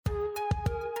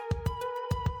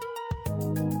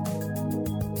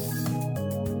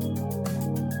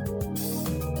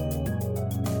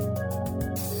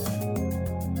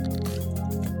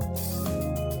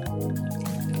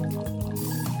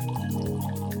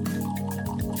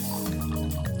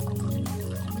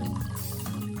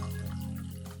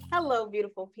Hello,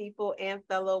 beautiful people and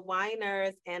fellow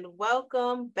winers, and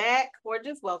welcome back, or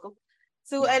just welcome,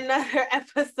 to another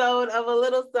episode of A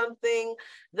Little Something,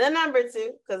 the number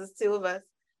two, because it's two of us,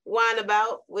 Wine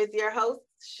About with your host,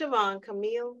 Siobhan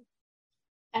Camille.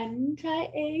 And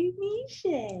try Amy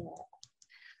Michelle.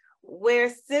 Where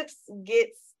sips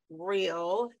gets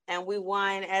real and we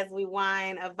wine as we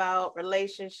wine about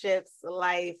relationships,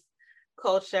 life,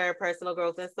 culture, personal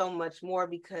growth, and so much more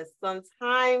because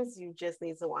sometimes you just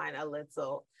need to wine a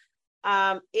little.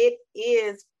 It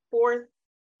is fourth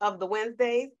of the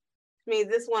Wednesdays. I mean,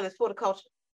 this one is for the culture.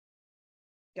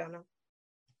 Y'all know.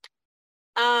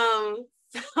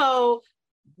 So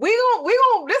we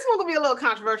gonna this one gonna be a little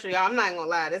controversial, y'all. I'm not gonna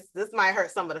lie. This might hurt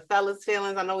some of the fellas'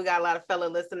 feelings. I know we got a lot of fellow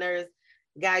listeners.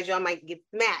 Guys, y'all might get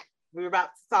smacked. We're about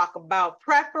to talk about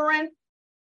preference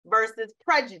versus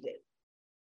prejudice.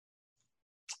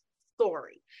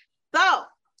 Story. So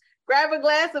grab a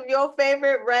glass of your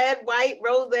favorite red, white,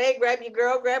 rosé. Grab your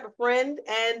girl, grab a friend,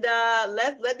 and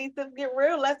let's let these things get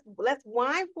real. Let's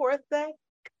wine for a sec.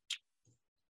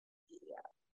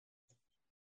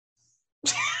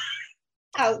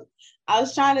 I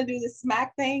was trying to do the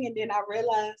smack thing, and then I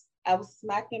realized I was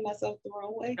smacking myself the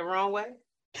wrong way. The wrong way.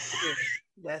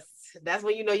 Yeah. That's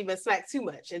when you know you've been smacked too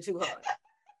much and too hard.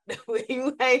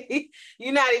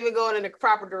 You're not even going in the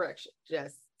proper direction.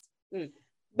 Just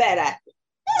bad acting.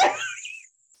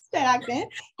 Bad acting.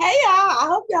 Hey y'all! I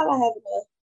hope y'all are having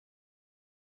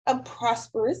a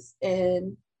prosperous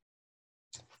and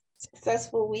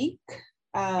successful week.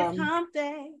 It's hump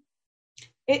day.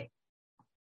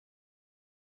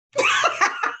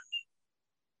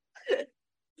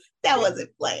 That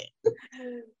wasn't planned.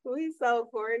 We so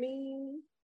corny.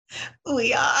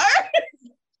 We are.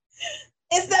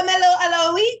 It's the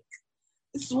Mellow week.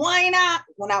 It's wine out.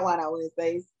 Well, not wine out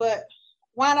Wednesdays, but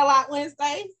wine a lot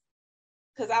Wednesdays.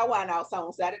 Because I wine out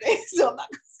on Saturdays. So I'm not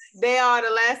gonna say. They are the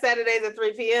last Saturdays at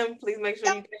 3 p.m. Please make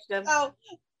sure you catch them. So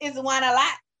it's wine a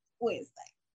lot Wednesday.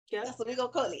 Yeah. That's what we're gonna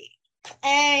call it.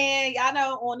 And y'all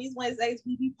know on these Wednesdays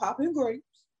we be popping grapes.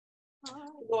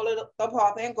 The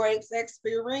popping grapes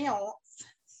experience.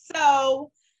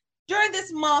 So during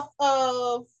this month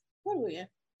of what are we in?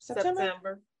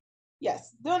 September.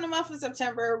 Yes, during the month of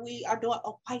September, we are doing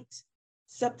a white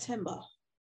September.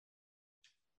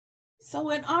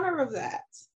 So in honor of that,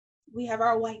 we have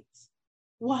our white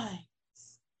wines.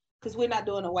 Because we're not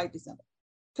doing a white December.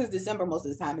 Because December most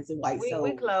of the time is in white.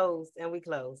 We close. And we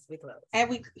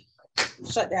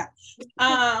shut down.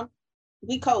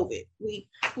 We COVID. We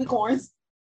quarantine.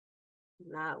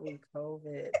 Not we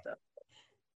COVID.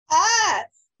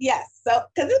 Yes. So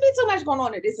because there's been so much going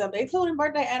on in December, including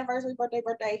birthday, anniversary,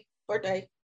 birthday,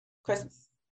 Christmas,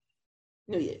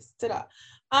 New Year's. Ta-da.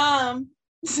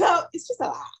 So it's just a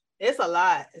lot. It's a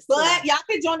lot. But y'all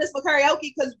can join us for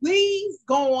karaoke because we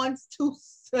going to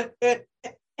sing.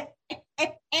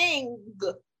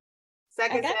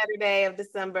 Second Saturday of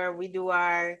December, we do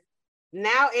our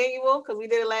now annual, because we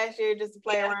did it last year just to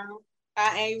play around.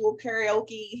 Our annual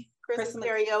karaoke. Christmas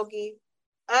karaoke.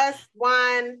 Us,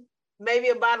 wine, maybe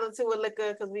a bottle or two of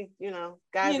liquor, because we,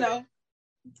 guys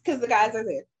because the guys are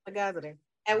there. The guys are there.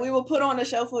 And we will put on a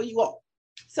show for you all.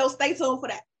 So stay tuned for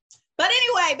that. But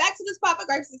anyway, back to this Papa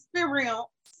Grapes experience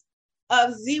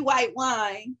of Z White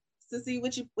wine to see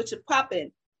what you're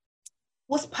popping.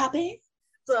 What's popping?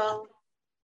 So,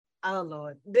 oh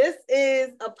Lord. This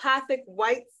is Apothic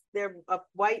Whites. They're a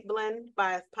white blend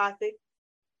by Apothic.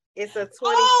 It's a 20.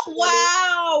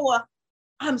 Oh, wow.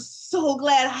 I'm so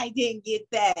glad I didn't get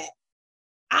that.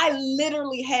 I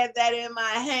literally had that in my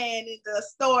hand in the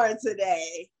store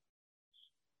today.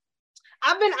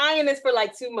 I've been eyeing this for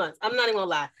like 2 months. I'm not even gonna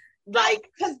lie.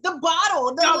 Like, because the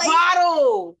bottle, the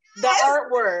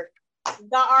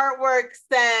artwork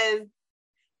says,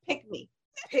 "Pick me."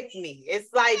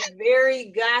 It's like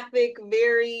very gothic,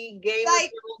 very Game of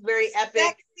Thrones, very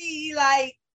epic, sexy.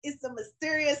 Like it's a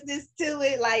mysteriousness to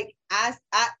it. Like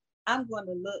I'm going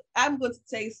to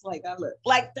taste like I look.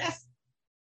 Like that's.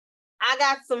 I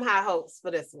got some high hopes for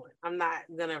this one. I'm not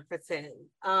gonna pretend.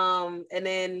 And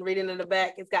then reading in the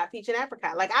back, it's got peach and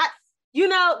apricot. Like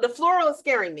the floral is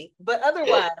scaring me, but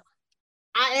otherwise,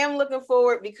 I am looking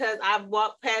forward because I've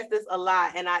walked past this a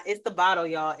lot, and it's the bottle,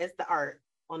 y'all. It's the art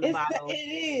on the bottle. It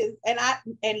is, and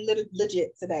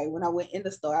legit today when I went in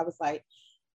the store, I was like,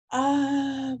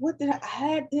 what did I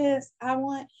had this? I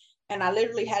want, and I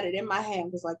literally had it in my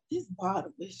hand. Was like, this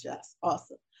bottle is just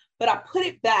awesome. But I put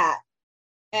it back.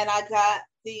 And I got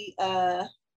the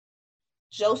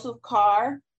Joseph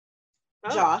Carr,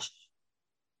 Josh.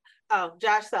 Oh,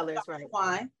 Josh Sellers, right.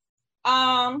 Wine.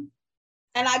 And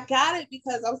I got it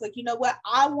because I was like, you know what?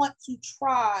 I want to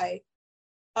try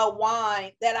a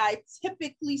wine that I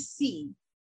typically see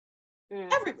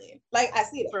everywhere. Like I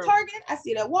see it at Target, I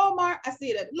see it at Walmart, I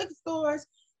see it at liquor stores,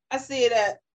 I see it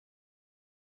at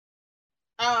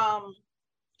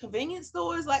convenience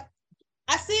stores. Like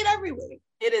I see it everywhere.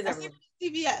 It is everywhere.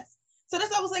 CVS. So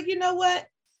that's why I was like, you know what?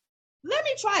 Let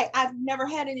me try it. I've never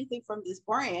had anything from this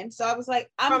brand. So I was like,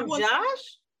 I'm from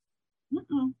Josh?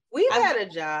 We've had a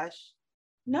Josh.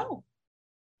 No.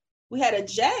 We had a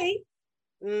J.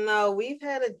 No, we've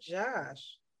had a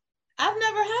Josh. I've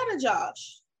never had a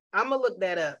Josh. I'm gonna look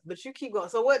that up, but you keep going.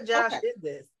 So what Josh is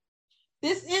this?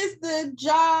 This is the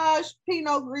Josh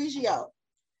Pinot Grigio.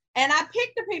 And I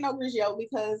picked the Pinot Grigio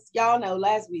because y'all know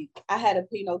last week I had a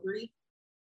Pinot Gris.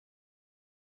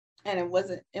 And I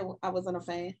wasn't a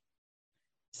fan.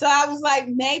 So I was like,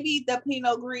 maybe the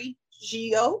Pinot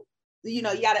Grigio, you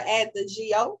gotta add the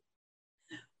Gio,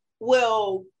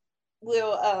 will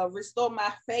restore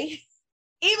my faith,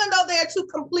 even though they're two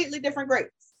completely different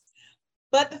grapes.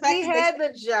 But the fact we had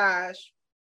the Josh,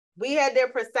 we had their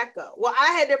Prosecco. Well,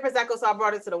 I had their Prosecco, so I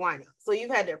brought it to the wine. So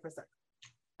you've had their Prosecco.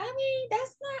 I mean,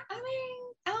 that's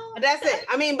it.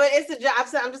 I mean, but it's a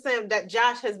Josh. I'm just saying that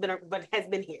Josh has been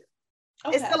here.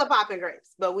 Okay. It's still a popping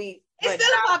grapes, but it's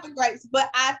still a popping grapes. But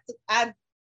I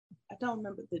don't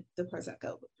remember the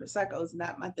Prosecco. But Prosecco is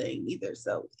not my thing either.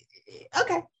 So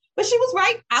okay, but she was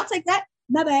right. I'll take that.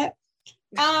 Not bad.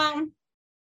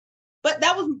 But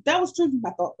that was truly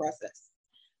my thought process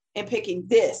in picking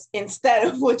this instead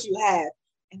of what you have,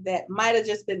 and that might have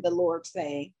just been the Lord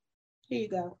saying, "Here you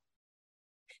go.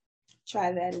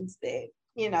 Try that instead."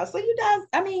 So you guys,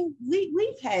 I mean,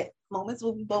 we've had moments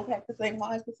where we both had the same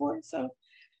wines before, so,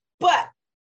 but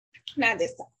not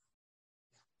this time.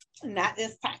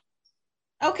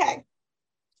 Okay,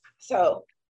 so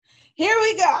here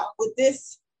we go with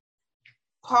this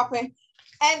popping,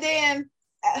 and then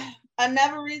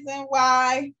another reason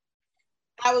why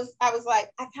I was like,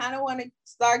 I kind of want to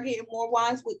start getting more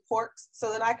wines with corks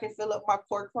so that I can fill up my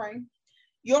cork frame.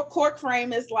 Your cork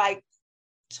frame is like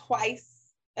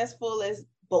twice as full as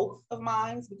both of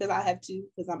mine because I have two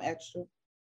because I'm extra.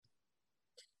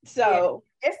 So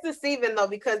it's deceiving though,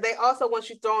 because they also, once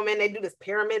you throw them in, they do this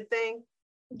pyramid thing.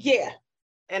 Yeah.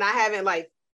 And I haven't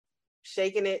like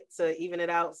shaken it to even it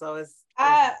out. So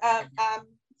I'm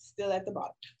still at the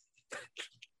bottom.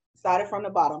 Started from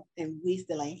the bottom and we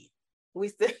still ain't. We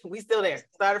still there.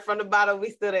 Started from the bottom,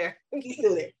 we still there. We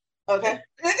still there. Okay.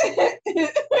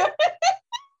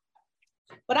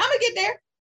 But I'm gonna get there.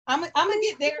 I'm gonna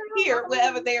get there here,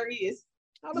 wherever there is.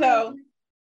 So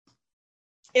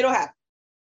it'll happen.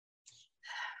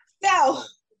 So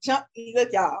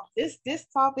look, y'all. This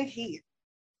topic here.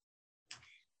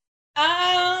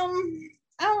 I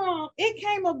don't know. It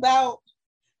came about.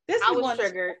 I was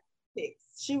triggered.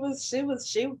 Sissy was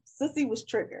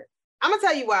triggered. I'm gonna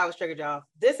tell you why I was triggered, y'all.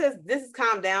 This has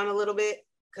calmed down a little bit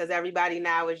because everybody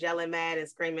now is yelling mad and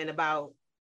screaming about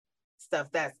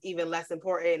stuff that's even less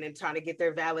important and trying to get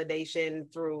their validation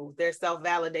through their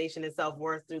self-validation and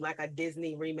self-worth through like a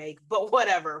Disney remake, but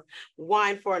whatever.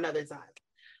 Wine for another time.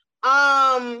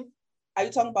 Are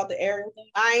you talking about the Ariel thing?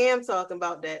 I am talking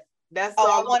about that. That's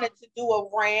I wanted to do a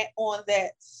rant on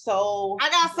that. So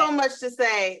I got so much to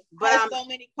say, but I have so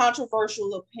many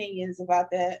controversial opinions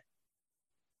about that.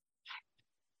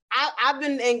 I've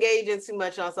been engaging too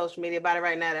much on social media about it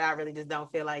right now that I really just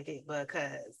don't feel like it,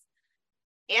 because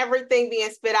everything being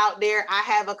spit out there, I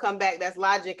have a comeback that's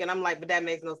logic, and I'm like, but that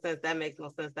makes no sense. That makes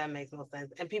no sense. That makes no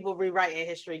sense. And people rewriting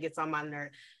history gets on my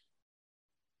nerve.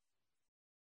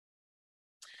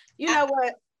 You know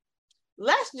what?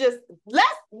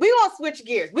 We gonna switch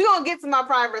gears. We gonna get to my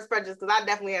pride versus prejudice because I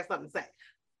definitely have something to say.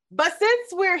 But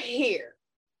since we're here,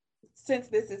 since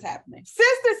this is happening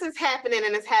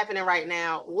and it's happening right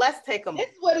now, let's take a moment.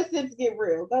 It's what it is to get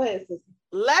real. Go ahead, sister.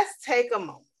 Let's take a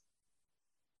moment.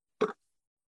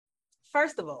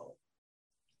 First of all,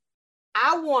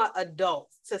 I want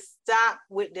adults to stop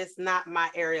with this "not my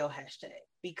Ariel" hashtag,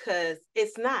 because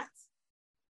it's not.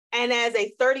 And as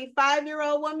a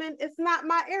 35-year-old woman, it's not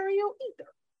my Ariel either.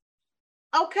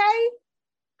 Okay?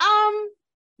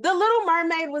 The Little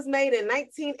Mermaid was made in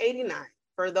 1989,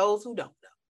 for those who don't know.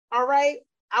 All right?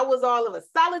 I was all of a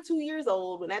solid 2 years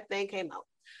old when that thing came out.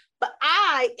 But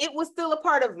it was still a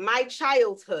part of my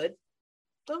childhood.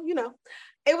 So,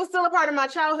 it was still a part of my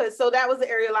childhood. So that was the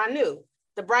Ariel I knew.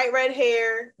 The bright red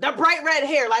hair.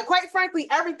 Like, quite frankly,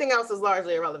 everything else is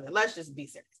largely irrelevant. Let's just be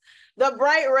serious. The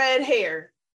bright red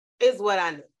hair is what I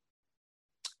knew.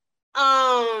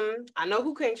 I know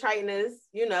who King Triton is.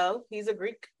 He's a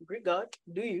Greek god.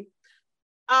 Do you?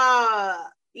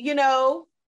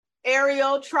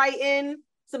 Ariel, Triton,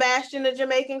 Sebastian the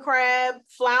Jamaican crab,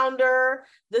 Flounder,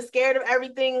 the scared of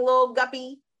everything little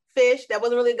guppy fish. That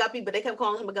wasn't really a guppy, but they kept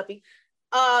calling him a guppy.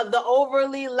 The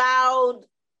overly loud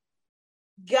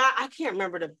guy, I can't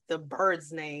remember the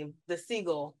bird's name, the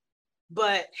seagull,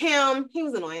 but he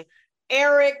was annoying.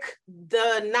 Eric,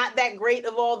 the not that great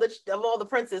of all the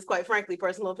princes, quite frankly,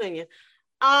 personal opinion.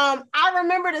 I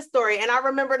remember this story, and I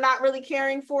remember not really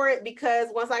caring for it because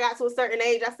once I got to a certain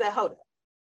age, I said, hold up.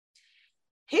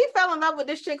 He fell in love with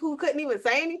this chick who couldn't even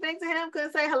say anything to him,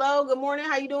 couldn't say hello, good morning,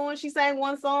 how you doing? She sang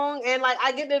one song, and like,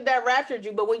 I get that raptured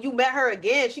you, but when you met her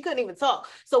again, she couldn't even talk.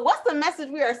 So what's the message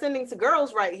we are sending to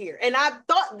girls right here? And I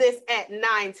thought this at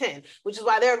 9, 10, which is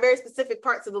why there are very specific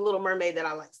parts of The Little Mermaid that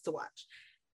I like to watch.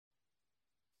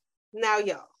 Now,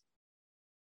 y'all,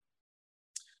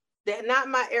 they're not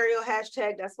my Ariel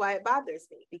hashtag. That's why it bothers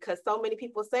me, because so many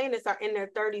people saying this are in their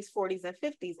 30s, 40s, and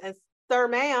 50s. And sir,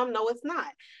 ma'am, no, it's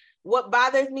not. What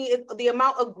bothers me is the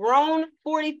amount of grown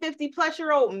 40, 50 plus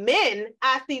year old men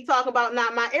I see talk about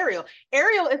not my Ariel.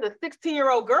 Ariel is a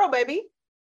 16-year-old girl, baby.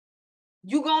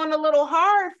 You going a little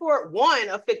hard for one,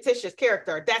 a fictitious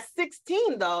character. That's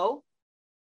 16 though.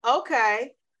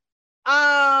 Okay.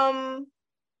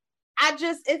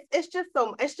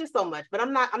 It's just so much, but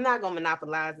I'm not gonna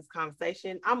monopolize this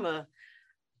conversation. I'm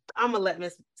gonna let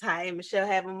Miss Ty and Michelle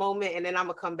have a moment, and then I'm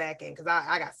gonna come back in because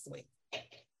I got to swing.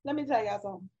 Let me tell y'all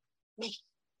something.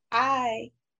 I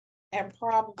am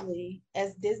probably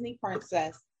as Disney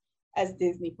princess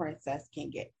can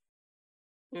get.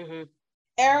 Mm-hmm.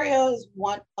 Ariel is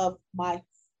one of my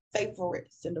favorite.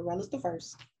 Cinderella's the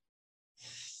first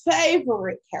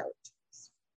favorite characters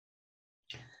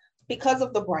because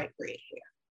of the bright red hair.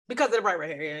 Because of the bright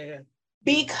red hair, yeah.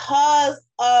 Because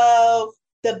of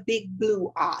the big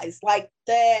blue eyes, like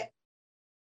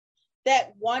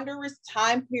that wondrous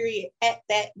time period at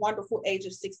that wonderful age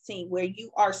of 16, where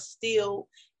you are still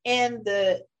in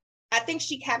I think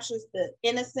she captures the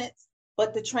innocence,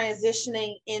 but the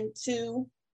transitioning into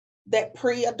that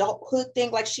pre-adulthood thing,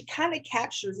 like she kind of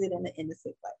captures it in an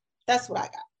innocent way. That's what I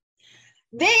got.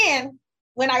 Then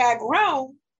when I got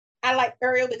grown, I like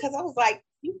Ariel because I was like,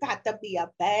 you got to be a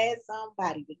bad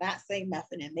somebody to not say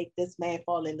nothing and make this man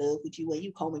fall in love with you when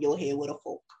you combing your hair with a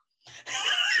fork.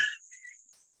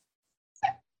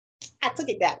 I took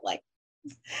it that way.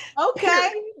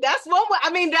 Okay, that's one way. I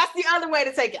mean, that's the other way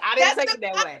to take it. I didn't take it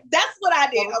that way. That's what I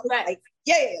did. I was like,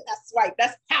 yeah, that's right.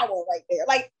 That's power right there.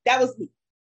 Like, that was me.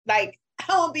 Like, I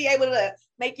won't be able to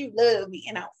make you love me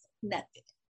and I'll say nothing.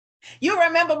 You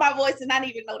remember my voice and I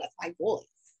didn't even know that's my voice.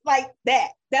 Like that.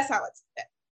 That's how I took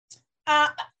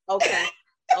that. Okay.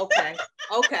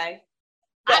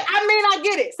 I mean, I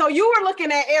get it. So you were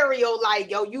looking at Ariel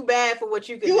like, yo, you bad for what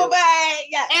you can do. You bad,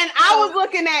 yeah. And I was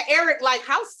looking at Eric like,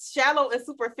 how shallow and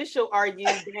superficial are you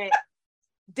that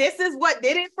this is what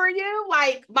did it for you?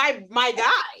 Like, my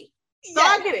guy. So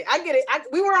yeah. I get it.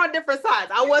 We were on different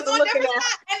sides. I wasn't looking at,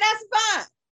 and that's fine.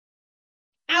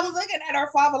 I was looking at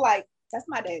her father like, that's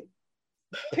my daddy.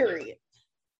 Period.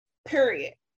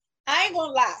 I ain't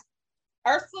gonna lie.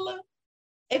 Ursula,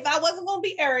 if I wasn't gonna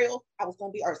be Ariel, I was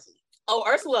gonna be Ursula. Oh,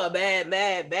 Ursula, bad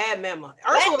mama.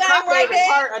 Ursula was my favorite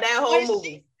part of that whole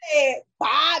movie. She said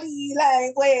body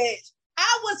language.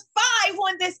 I was 5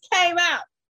 when this came out.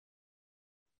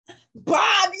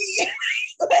 Body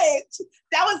language.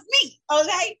 That was me,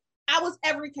 okay? I was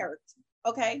every character,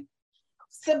 okay?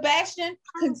 Sebastian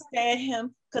couldn't stand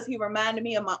him because he reminded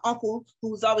me of my uncle who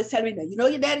was always telling me that, you know,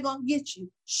 your daddy gonna get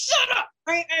you. Shut up!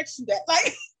 I ain't asked you that.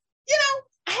 Like, you know,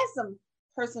 I had some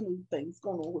personal things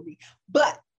going on with me,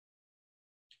 but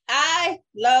I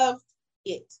loved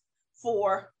it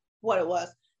for what it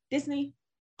was. Disney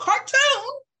cartoon,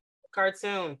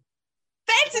 fantasy,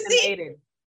 animated.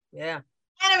 Yeah,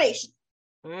 animation.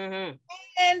 Mm-hmm.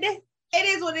 And it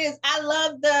is what it is. I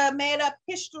love the made up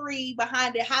history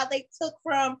behind it, how they took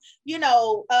from, you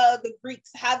know, the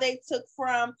Greeks, how they took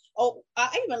from,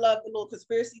 I even love the little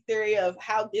conspiracy theory of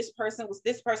how this person was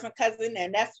this person's cousin,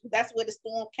 and that's where the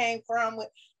storm came from.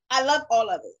 I love all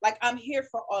of it. Like, I'm here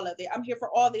for all of it. I'm here for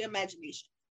all the imagination.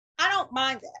 I don't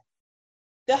mind that.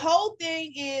 The whole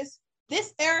thing is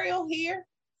this Ariel here,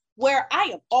 where I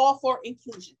am all for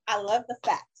inclusion. I love the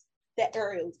fact that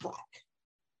Ariel is Black.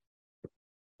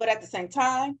 But at the same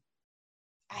time,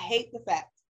 I hate the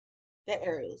fact that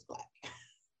Ariel is Black.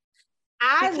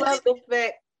 I love the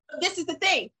fact. This is the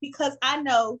thing, because I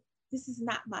know this is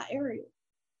not my Ariel.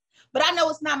 But I know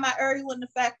it's not my Ariel, and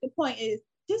the point is,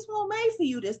 this won't made for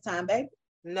you this time, baby.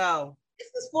 No. This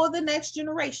is for the next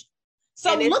generation.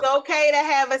 So and it's okay to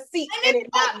have a seat and it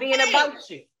not being about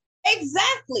you.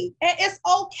 Exactly. And it's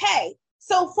okay.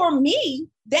 So for me,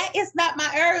 that is not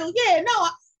my Ariel. Yeah, no,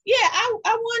 Yeah,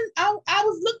 I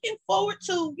was looking forward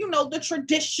to, the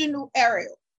traditional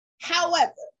Ariel.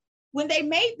 However, when they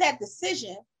made that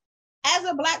decision, as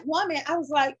a Black woman, I was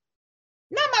like,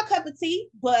 not my cup of tea,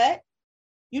 but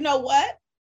you know what?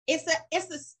 It's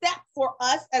a step for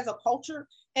us as a culture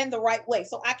in the right way.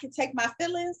 So I can take my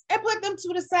feelings and put them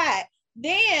to the side.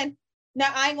 Then,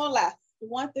 now I ain't gonna lie. The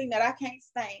one thing that I can't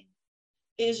stand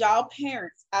is y'all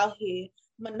parents out here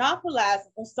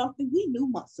monopolizing on something we knew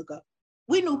months ago.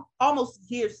 We knew almost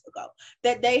years ago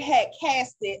that they had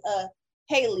casted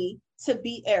Haley to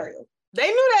be Ariel. They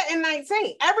knew that in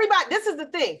 19. Everybody, this is the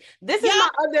thing. This is my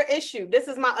other issue.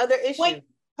 Wait,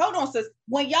 hold on, sis.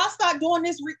 When y'all start doing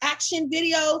this reaction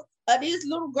videos of these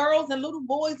little girls and little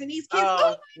boys and these kids,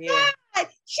 oh my God,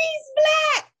 she's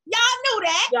Black. Y'all knew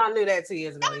that. Y'all knew that 2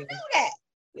 years ago. Y'all knew that.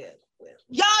 Yeah.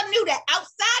 Y'all knew that.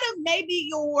 Outside of maybe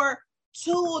your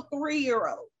 2 or 3 year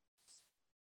olds,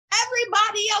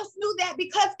 everybody else knew that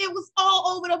because it was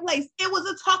all over the place. It was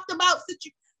a talked about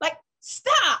situation. Like,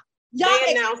 stop. Y'all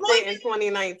they announced it in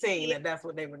 2019 that that's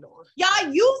what they were doing. Y'all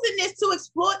using this to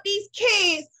exploit these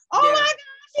kids. Oh my God,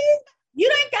 you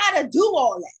ain't gotta do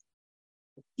all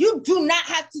that. You do not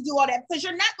have to do all that because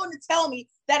you're not going to tell me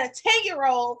that a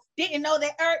 10-year-old didn't know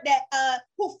that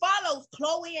who follows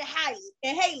Chloe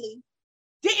and Haley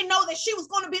didn't know that she was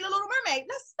going to be the Little Mermaid.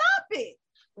 Let's stop it.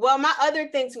 Well, my other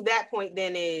thing to that point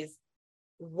then is,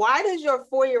 why does your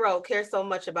 4-year-old care so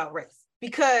much about race?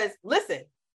 Because listen,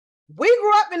 we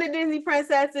grew up in the Disney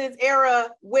princesses era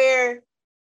where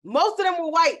most of them were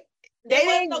white. They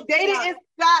didn't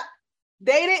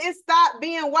stop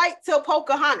being white till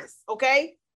Pocahontas,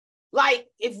 okay? Like,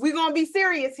 if we're gonna be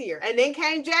serious here, and then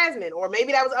came Jasmine, or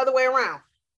maybe that was the other way around.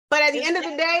 But at the end of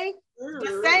the day,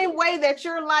 the same way that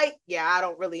you're like, I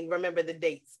don't really remember the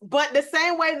dates, but the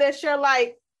same way that you're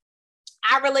like,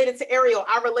 I related to Ariel,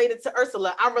 I related to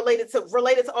Ursula, I related to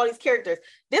all these characters.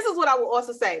 This is what I will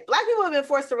also say. Black people have been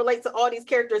forced to relate to all these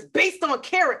characters based on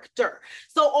character.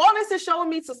 So all this is showing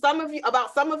me to some of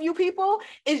you people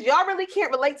is y'all really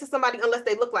can't relate to somebody unless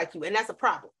they look like you, and that's a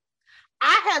problem.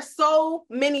 I have so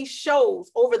many shows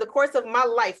over the course of my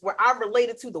life where I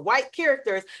related to the white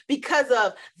characters because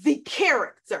of the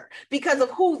character, because of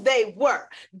who they were.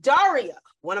 Daria,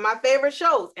 one of my favorite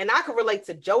shows, and I could relate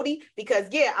to Jodie because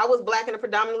I was Black in a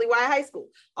predominantly white high school.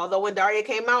 Although when Daria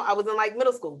came out, I was in like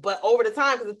middle school, but over the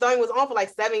time, because the thing was on for like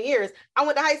 7 years, I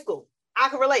went to high school. I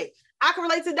could relate. I could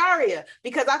relate to Daria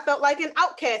because I felt like an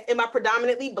outcast in my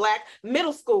predominantly Black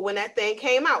middle school when that thing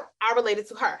came out. I related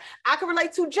to her. I could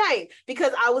relate to Jane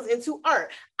because I was into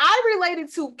art. I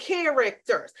related to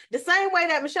characters the same way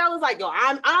that Michelle is like, yo,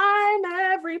 I'm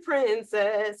every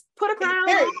princess. Put a crown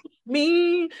on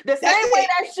me. The same way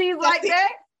that she's like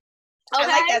that. Okay. I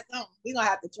like that song. We're gonna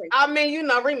have to trade. I mean,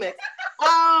 remix.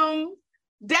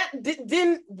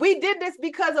 Then we did this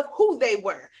because of who they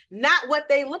were, not what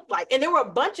they looked like. And there were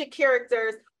a bunch of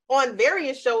characters on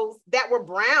various shows that were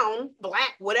brown,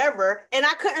 Black, whatever, and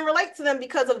I couldn't relate to them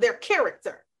because of their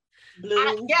character.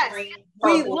 Blue, green,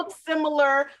 we look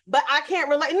similar, but I can't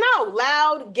relate. No,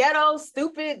 loud, ghetto,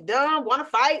 stupid, dumb, want to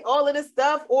fight, all of this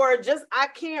stuff, or just I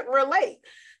can't relate.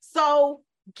 So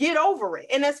get over it.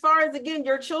 And as far as, again,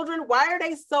 your children, why are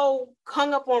they so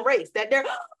hung up on race that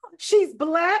she's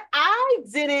Black? I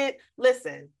didn't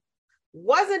listen.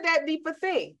 Wasn't that deep a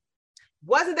thing?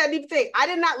 I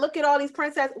did not look at all these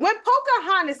princesses. When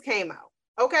Pocahontas came out,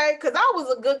 okay, because I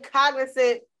was a good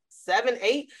cognizant 7,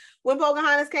 8 when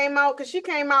Pocahontas came out, because she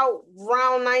came out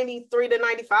around 93 to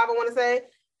 95, I want to say.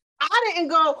 I didn't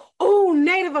go, oh,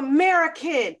 Native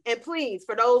American. And please,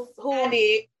 for those who I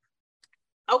did.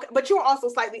 Okay, but you were also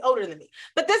slightly older than me.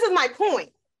 But this is my point.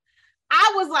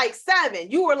 I was like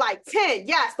 7, you were like 10.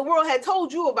 Yes, the world had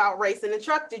told you about race and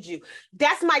instructed you.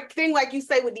 That's my thing, like you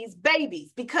say, with these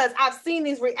babies, because I've seen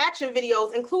these reaction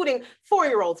videos, including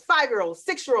 4-year-olds, 5-year-olds,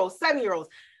 6-year-olds, 7-year-olds.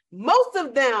 Most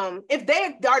of them, if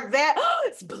they are that,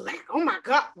 it's Black. Oh my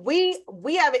God. We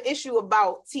have an issue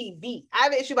about TV. I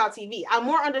have an issue about TV. I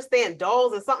more understand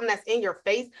dolls and something that's in your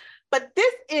face, but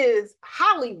this is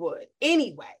Hollywood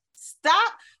anyway.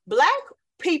 Stop. Black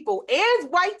people and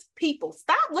white people,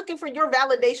 stop looking for your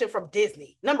validation from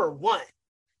Disney. Number one.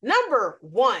 Disney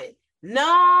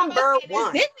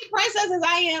princesses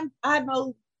I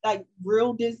know like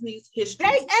real Disney's history.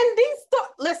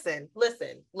 Listen.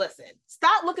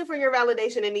 Stop looking for your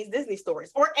validation in these Disney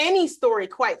stories or any story,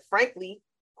 quite frankly,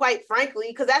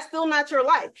 because that's still not your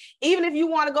life. Even if you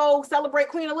want to go celebrate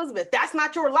Queen Elizabeth, that's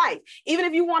not your life. Even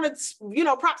if you want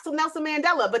to, props to Nelson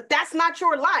Mandela, but that's not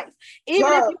your life.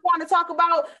 Even if you want to talk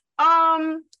about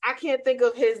I can't think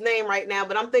of his name right now,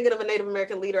 but I'm thinking of a Native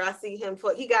American leader. I see him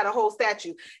he got a whole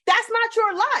statue. That's not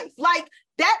your life. Like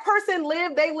that person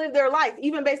they lived their life,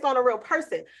 even based on a real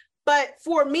person. But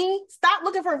for me, stop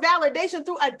looking for validation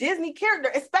through a Disney character,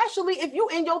 especially if you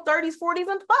in your 30s, 40s,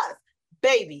 and plus.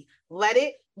 Baby, let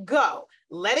it go.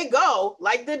 Let it go,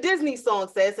 like the Disney song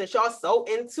says, since y'all so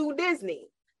into Disney.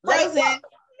 Let it go.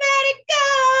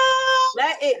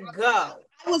 Let it go.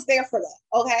 I was there for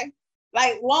that, okay?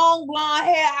 Like long blonde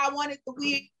hair, I wanted the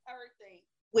wig, everything.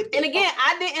 And again,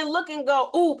 I didn't look and go,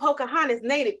 ooh, Pocahontas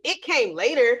native. It came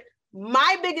later.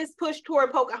 My biggest push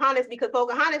toward Pocahontas, because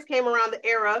Pocahontas came around the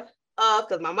era of,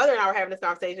 because my mother and I were having this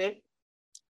conversation,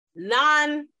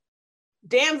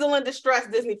 non-damsel in distress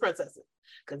Disney princesses.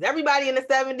 Because everybody in the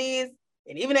 70s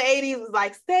and even the 80s was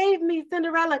like, save me,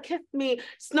 Cinderella kissed me,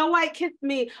 Snow White kissed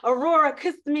me, Aurora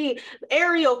kissed me,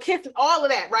 Ariel kissed me, all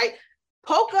of that, right?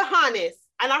 Pocahontas,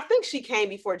 and I think she came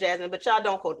before Jasmine, but y'all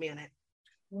don't quote me on that,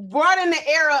 brought in the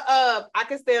era of, I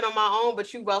can stand on my own,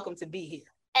 but you're welcome to be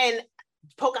here. And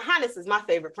Pocahontas is my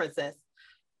favorite princess,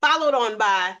 followed on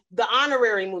by the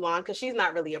honorary Mulan, because she's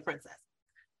not really a princess.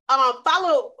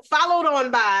 Followed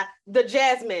on by the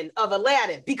Jasmine of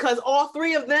Aladdin, because all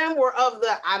three of them were of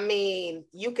the, I mean,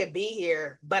 you could be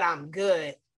here, but I'm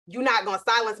good. You're not going to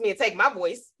silence me and take my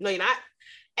voice. No, you're not.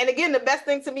 And again, the best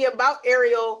thing to me about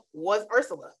Ariel was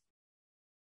Ursula.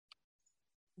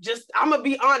 I'm gonna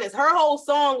be honest, her whole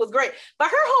song was great, but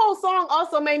her whole song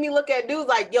also made me look at dudes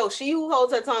like, yo, she who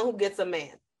holds her tongue, who gets a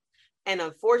man. And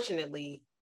unfortunately,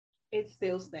 it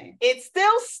still stands. It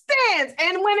still stands.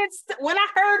 And when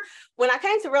I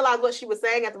came to realize what she was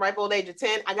saying at the ripe old age of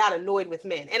 10, I got annoyed with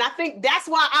men. And I think that's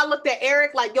why I looked at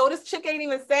Eric like, yo, this chick ain't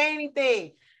even saying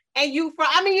anything. And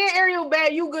yeah, Ariel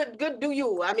bad, you good, do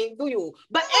you? I mean, do you?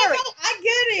 But Eric, I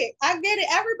get it.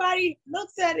 Everybody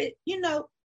looks at it,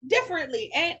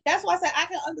 differently. And that's why I said I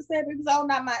can understand it, because I'm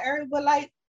not my Ariel, but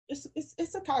like,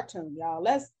 it's a cartoon, y'all.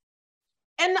 And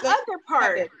the other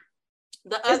part, it's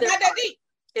not that deep.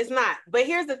 It's not. But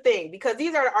here's the thing, because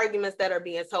these are the arguments that are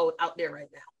being told out there right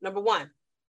now. Number one,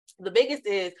 the biggest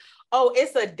is, oh,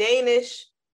 it's a Danish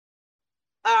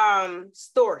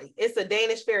story. It's a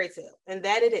Danish fairy tale. And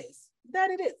that it is.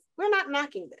 That it is. We're not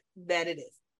knocking that it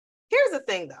is. Here's the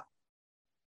thing though.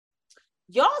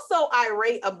 Y'all so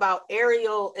irate about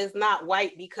Ariel is not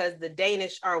white because the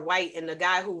Danish are white and the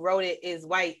guy who wrote it is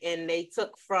white and they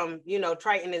took from,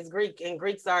 Triton is Greek and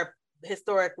Greeks are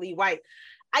historically white.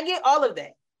 I get all of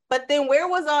that. But then where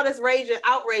was all this rage and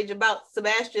outrage about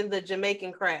Sebastian the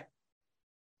Jamaican crab?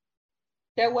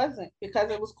 There wasn't, because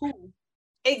it was cool.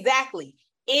 Exactly.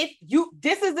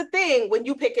 This is the thing when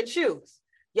you pick and choose.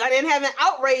 Y'all didn't have an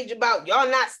outrage about y'all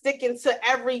not sticking to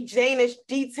every Danish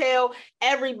detail.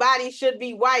 Everybody should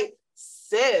be white.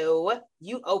 So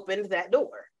you opened that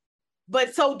door.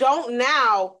 But so don't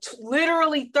now,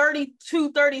 literally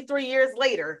 32, 33 years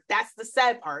later, that's the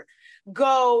sad part,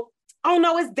 go, oh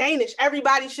no, it's Danish.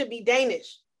 Everybody should be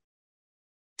Danish.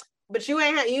 But you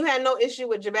had no issue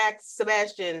with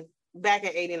Sebastian back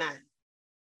in 89.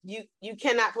 You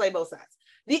cannot play both sides.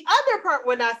 The other part,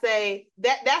 when I say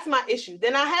that's my issue,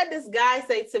 then I had this guy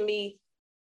say to me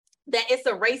that it's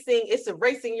a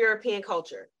racing European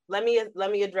culture. Let me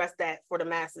address that for the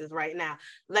masses right now.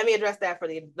 Let me address that for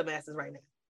the masses right now.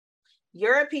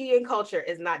 European culture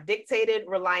is not dictated,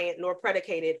 reliant, nor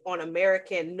predicated on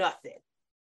American nothing.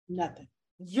 Nothing.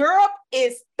 Europe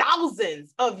is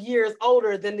thousands of years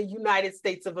older than the United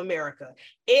States of America.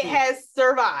 It has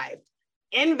survived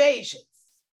invasions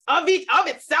of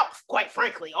itself, quite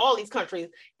frankly, all these countries,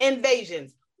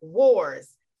 invasions, wars,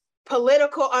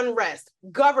 political unrest,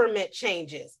 government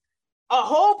changes, a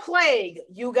whole plague,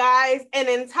 you guys, an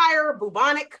entire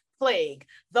bubonic plague.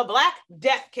 The Black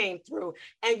Death came through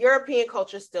and European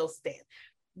culture still stands.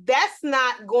 That's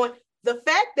not going, the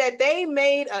fact that they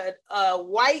made a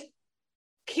white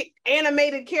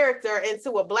animated character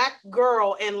into a Black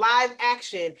girl in live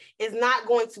action is not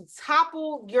going to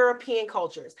topple European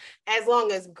cultures. As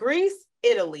long as Greece,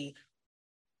 Italy,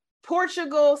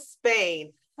 Portugal,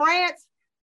 Spain, France,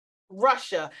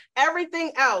 Russia,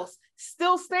 everything else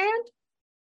still stand,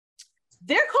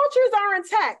 their cultures are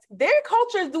intact. Their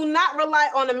cultures do not rely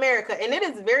on America. And it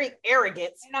is very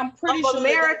arrogant. And I'm pretty sure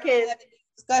Americans they don't have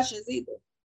any discussions either.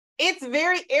 It's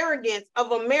very arrogant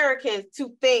of Americans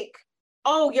to think,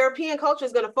 oh, European culture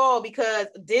is going to fall because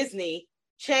Disney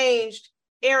changed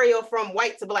Ariel from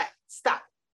white to Black. Stop.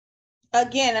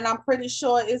 Again, and I'm pretty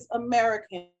sure it's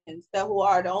Americans who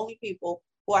are the only people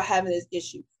who are having this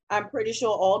issue. I'm pretty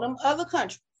sure all them other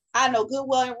countries, I know good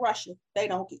well in Russia, they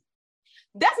don't get.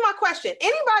 That's my question.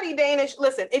 Anybody Danish,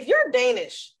 listen, if you're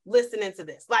Danish listening to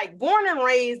this, like born and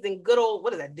raised in good old,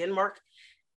 what is that, Denmark?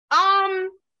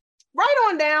 Write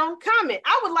on down, comment.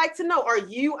 I would like to know, are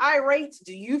you irate?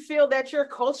 Do you feel that your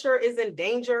culture is in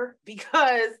danger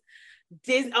because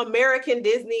American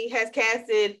Disney has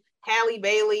casted Halle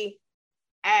Bailey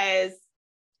as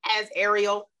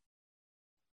Ariel?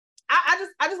 I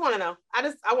just want to know.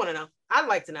 I want to know. I'd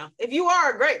like to know. If you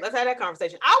are, great. Let's have that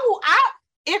conversation.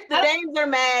 If the Danes are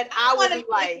mad, I would be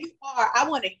like, if you are, I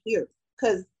want to hear,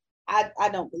 because I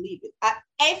don't believe it.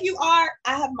 If you are,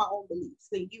 I have my own beliefs.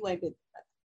 So you ain't been.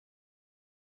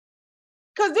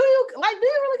 Because do you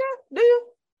really care? Do you?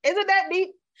 Is it that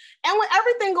deep? And with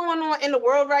everything going on in the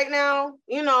world right now,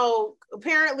 you know,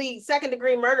 apparently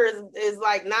second-degree murder is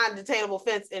like non-detainable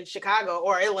offense in Chicago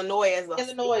or Illinois as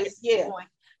Illinois, yeah.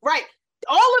 Right.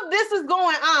 All of this is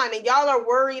going on, and y'all are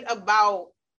worried about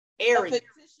Ariel.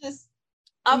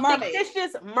 A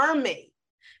fictitious mermaid.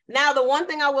 Now, the one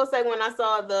thing I will say when I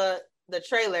saw the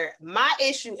trailer, my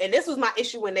issue, and this was my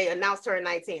issue when they announced her in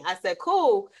 19, I said,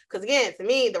 cool, because again, to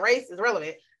me, the race is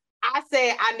relevant. I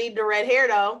said, I need the red hair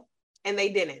though, and they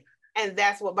didn't. And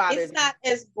that's what bothers me. It's not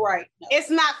as bright. No. It's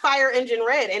not fire engine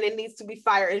red, and it needs to be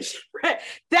fire engine red.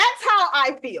 That's how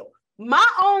I feel. My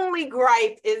only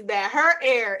gripe is that her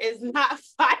hair is not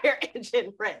fire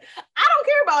engine red. I don't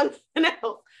care about anything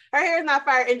else. Her hair is not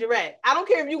fire engine red. I don't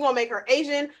care if you're going to make her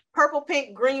Asian, purple,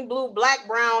 pink, green, blue, black,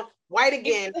 brown, white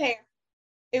again.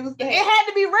 It was the hair. It had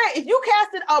to be red. If you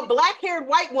casted a black-haired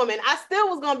white woman, I still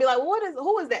was going to be like,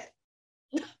 who is that?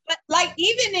 But like,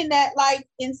 even in that, like,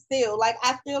 in still, like,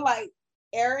 I feel like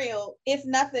Ariel, if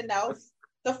nothing else,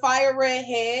 the fire red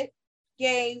head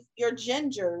gave your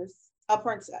gingers a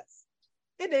princess.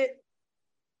 It did.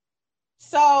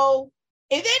 So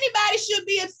if anybody should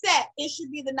be upset, it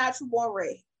should be the natural born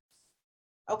red.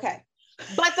 Okay.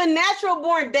 But the natural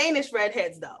born Danish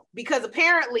redheads, though, because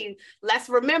apparently, let's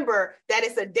remember that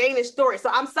it's a Danish story.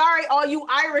 So I'm sorry, all you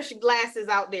Irish glasses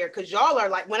out there, because y'all are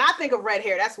like, when I think of red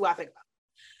hair, that's who I think about.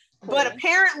 Cool. But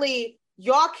apparently,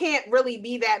 y'all can't really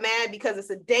be that mad because it's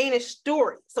a Danish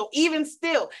story. So even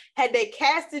still, had they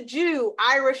casted you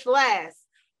Irish lass,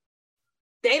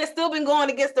 they'd have still been going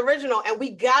against the original, and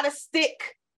we gotta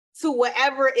stick to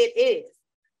whatever it is.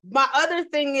 My other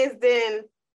thing is then,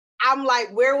 I'm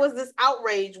like, where was this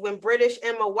outrage when British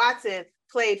Emma Watson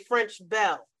played French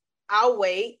Belle? I'll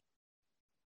wait.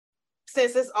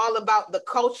 Since it's all about the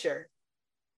culture.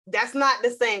 That's not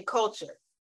the same culture.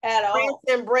 At all. France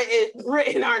and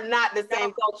Britain are not the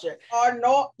same culture. Are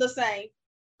not the same.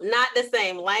 Not the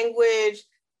same language,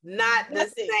 not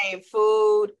the same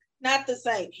food. Not the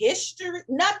same history,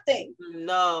 nothing.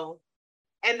 No.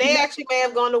 And they actually may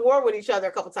have gone to war with each other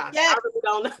a couple times. Yes. I really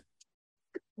don't know.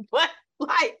 But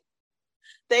like,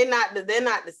 they're not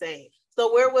the same.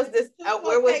 So where was this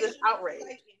outrage?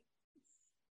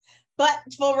 But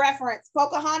for reference,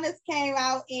 Pocahontas came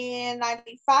out in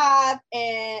 95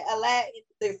 and Aladdin,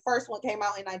 the first one came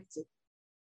out in 92.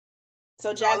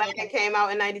 So Jasmine came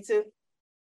out in 92.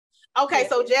 Okay,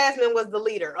 so Jasmine was the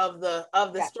leader of the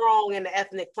strong and the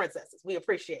ethnic princesses. We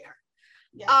appreciate her.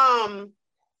 Yeah. I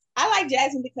like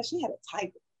Jasmine because she had a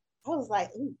tiger. I was like,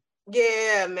 ooh.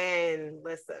 Yeah, man.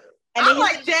 Listen. And I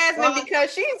like Jasmine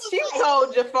because she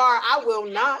told Jafar, I will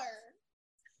not.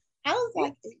 I was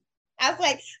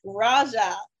like,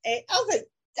 Raja. And I was like,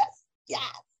 yes.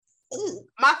 Ooh.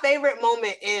 My favorite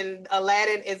moment in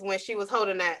Aladdin is when she was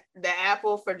holding the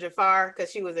apple for Jafar because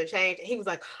she was in change. He was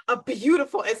like, a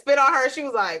beautiful, and spit on her. She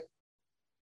was like,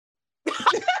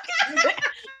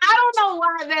 I don't know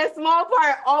why that small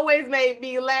part always made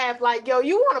me laugh. Like, yo,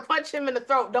 you want to punch him in the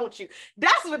throat, don't you?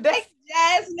 That's what they.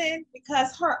 Jasmine,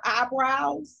 because her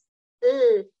eyebrows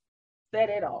said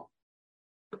it all.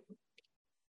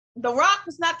 The Rock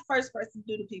was not the first person to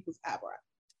do the people's eyebrows.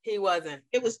 He wasn't.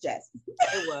 It was Jasmine.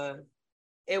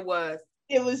 It was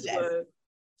Jasmine.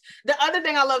 The other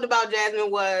thing I loved about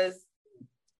Jasmine was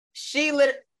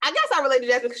I guess I related to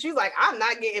Jasmine because she was like, I'm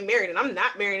not getting married and I'm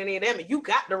not marrying any of them and you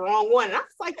got the wrong one. And I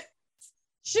was like,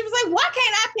 she was like, why can't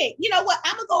I pick? You know what?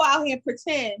 I'm gonna go out here and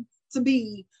pretend to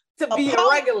be a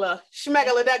regular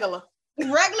schmegula-degula.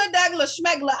 Regular Dougla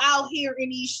schmegula out here in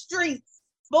these streets.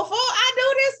 Before I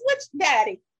do this, which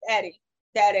daddy.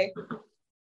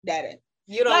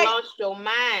 You done lost your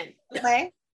mind.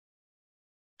 Man.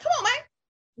 Come on, man.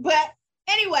 But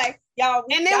anyway, y'all.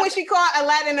 And then when she called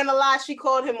Aladdin in a lie, she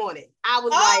called him on it. I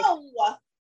was like,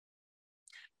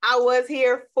 I was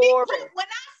here for it. When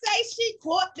I say she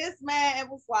caught this man, it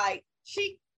was like,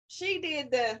 she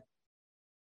did the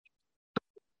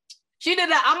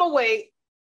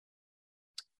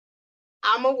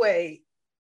I'ma wait.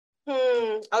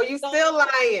 Oh, you still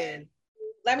lying.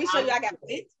 Let me show you I got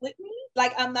wits with me.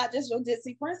 Like, I'm not just your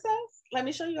ditzy princess. Let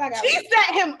me show you I got She wits.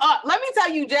 set him up. Let me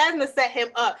tell you, Jasmine set him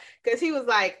up because he was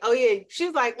like, oh yeah. She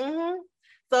was like,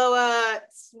 So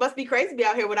must be crazy to be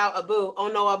out here without Abu. Oh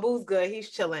no, Abu's good. He's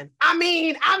chilling. I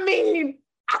mean, I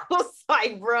was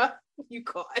like, bruh, you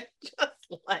caught. Just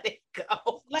let it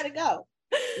go. Let it go.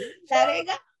 Let it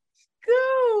go.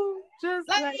 Go. Just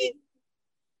let it.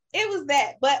 It was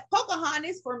that. But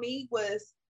Pocahontas for me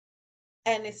was,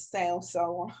 and it sounds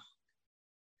so,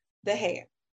 the hair.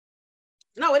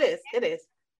 No, it is. It is.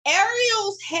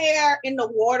 Ariel's hair in the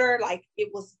water, like it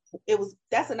was,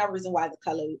 that's another reason why the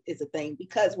color is a thing,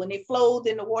 because when it flowed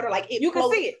in the water, like it you can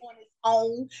see it on its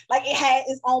own, like it had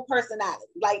its own personality,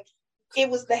 like it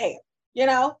was the hair, you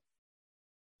know,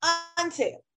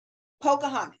 until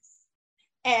Pocahontas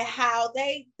and how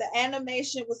the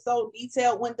animation was so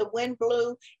detailed. When the wind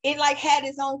blew, it like had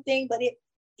its own thing, but it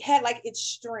had like its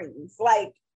strings,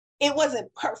 like it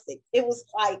wasn't perfect. It was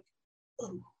like,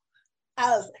 ooh,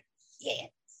 I was like, yes.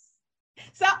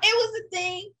 So it was a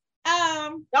thing.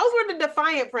 Those were the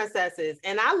Defiant princesses,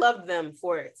 and I loved them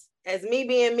for it. As me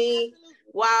being me,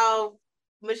 while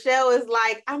Michelle is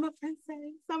like, I'm a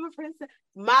princess, I'm a princess.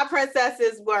 My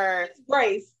princesses were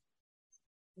Brave.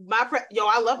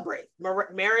 I love Brave.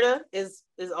 Merida is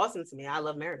awesome to me. I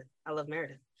love Merida. And let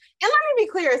me be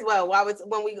clear as well.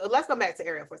 Let's go back to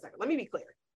Ariel for a second. Let me be clear.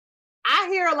 I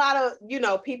hear a lot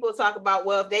of people talk about,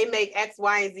 well, if they make X,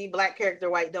 Y, and Z black character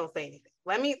white, don't say anything.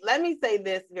 Let me say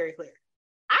this very clear.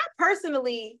 I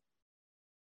personally,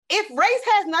 if race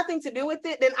has nothing to do with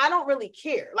it, then I don't really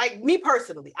care. Like me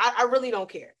personally, I really don't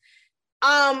care.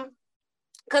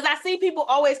 Because I see people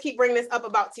always keep bringing this up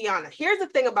about Tiana. Here's the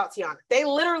thing about Tiana. They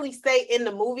literally say in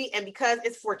the movie, and because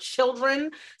it's for children,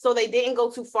 so they didn't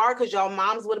go too far, because y'all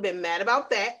moms would have been mad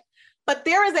about that. But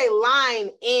there is a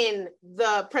line in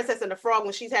The Princess and the Frog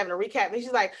when she's having a recap, and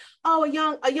she's like, oh,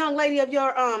 a young lady of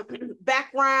your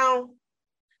background,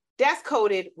 that's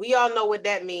coded. We all know what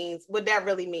that means, what that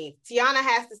really means. Tiana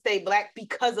has to stay black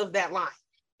because of that line.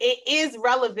 It is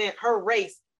relevant, her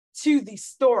race, to the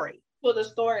story. To the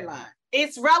storyline.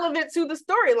 It's relevant to the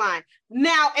storyline.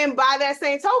 Now, and by that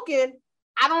same token,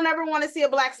 I don't ever want to see a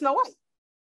black Snow White.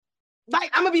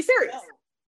 Like, I'm gonna be serious. No.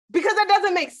 Because that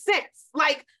doesn't make sense.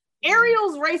 Like,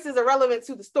 Ariel's race is irrelevant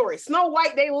to the story. Snow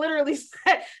White, they literally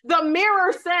said, the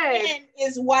mirror said, skin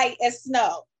is white as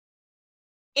snow.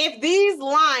 If these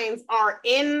lines are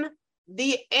in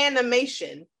the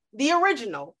animation, the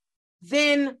original,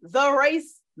 then the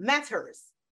race matters.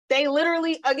 They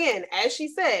literally, again, as she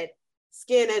said,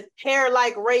 skin is hair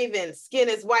like raven, skin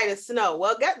is white as snow.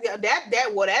 Well,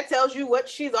 that tells you what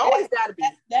she's always got to be.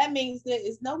 That means there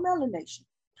is no melanation.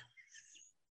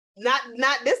 Not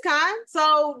this kind.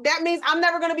 So that means I'm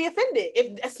never going to be offended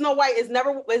if Snow White is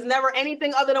never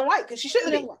anything other than white, because she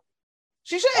shouldn't be.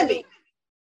 She shouldn't be.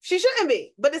 She shouldn't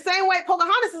be. But the same way,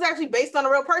 Pocahontas is actually based on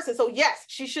a real person. So yes,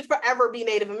 she should forever be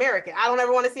Native American. I don't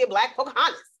ever want to see a black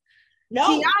Pocahontas. No.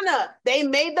 Tiana, they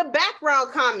made the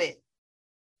background comment.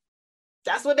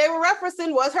 That's what they were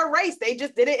referencing, was her race. They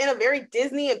just did it in a very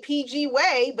Disney and PG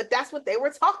way, but that's what they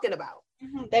were talking about.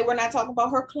 Mm-hmm. They were not talking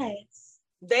about her class.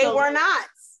 They were not.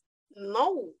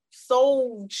 No.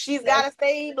 So she's got to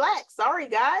stay black. Sorry,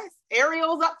 guys.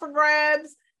 Ariel's up for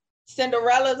grabs.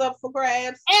 Cinderella's up for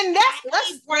grabs. And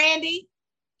that's Brandy.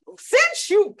 Since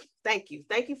you, thank you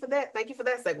for that. Thank you for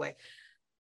that segue.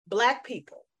 Black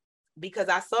people, because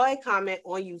I saw a comment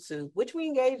on YouTube, which we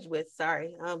engaged with,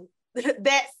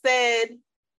 that said,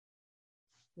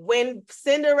 when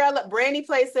Brandy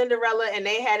played Cinderella and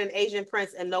they had an Asian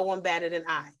prince and no one batted an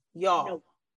eye. Y'all, no.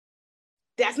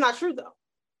 That's not true though.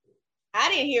 I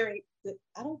didn't hear it.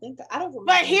 I don't remember.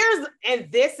 But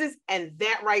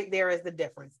that right there is the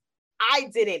difference. I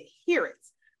didn't hear it.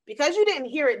 Because you didn't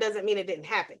hear it doesn't mean it didn't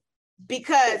happen.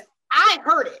 Because I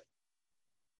heard it.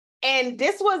 And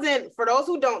this wasn't, for those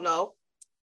who don't know,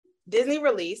 Disney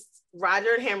released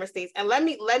Roger and Hammerstein's. And let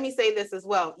me say this as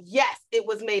well. Yes, it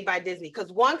was made by Disney.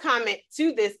 Because one comment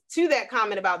to that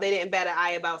comment about they didn't bat an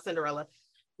eye about Cinderella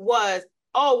was,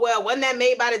 oh, well, wasn't that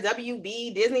made by the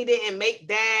WB? Disney didn't make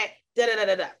that.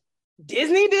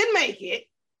 Disney did make it.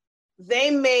 They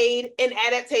made an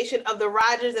adaptation of the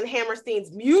Rodgers and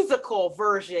Hammerstein's musical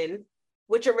version,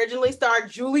 which originally starred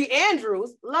Julie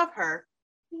Andrews. Love her.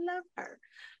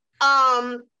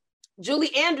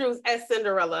 Julie Andrews as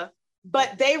Cinderella,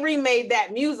 but they remade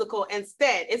that musical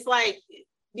instead. It's like,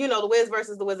 The Wiz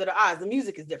versus the Wizard of Oz. The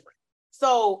music is different.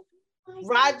 So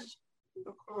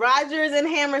Rodgers and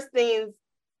Hammerstein's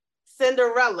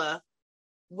Cinderella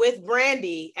with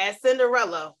Brandy as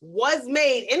Cinderella was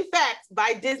made, in fact,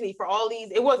 by Disney for all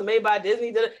these. It wasn't made by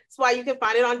Disney. That's why you can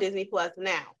find it on Disney Plus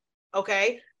now.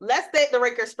 Okay, let's set the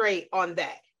record straight on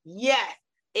that. Yes,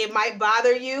 it might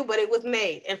bother you, but it was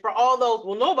made. And for all those,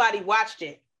 well, nobody watched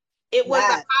it. It was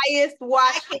the highest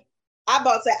watched. I'm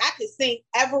about to say I could sing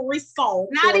every song.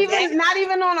 Not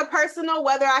even on a personal,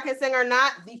 whether I can sing or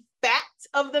not. The fact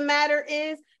of the matter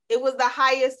is, it was the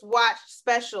highest watched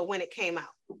special when it came out.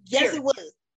 Yes, it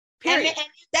was. Period. And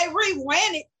they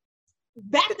reran it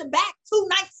back to back 2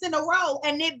 nights in a row,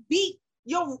 and it beat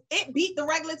the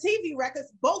regular TV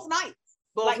records both nights.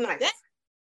 Both nights.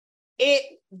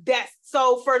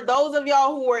 So for those of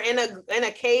y'all who were in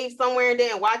a cave somewhere and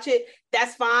didn't watch it,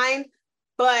 that's fine.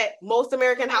 But most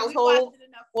American households,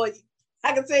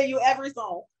 I can tell you every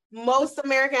song. Most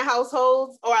American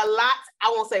households, or a lot, I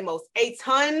won't say most, a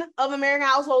ton of American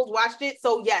households watched it.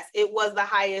 So yes, it was the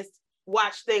highest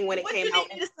watched thing when it came out.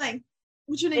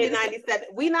 What you need in 97.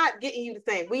 We not getting you to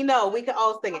sing. We know we can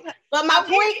all sing it. But my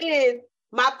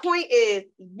point is,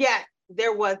 yes,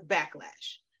 there was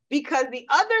backlash. Because the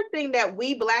other thing that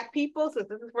we Black people, since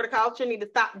this is for the culture, need to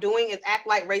stop doing is act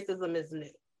like racism is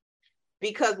new.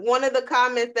 Because one of the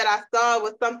comments that I saw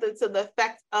was something to the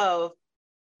effect of,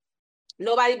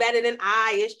 nobody better than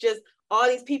I. It's just all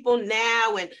these people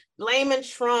now and blaming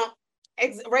Trump.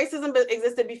 Racism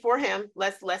existed before him.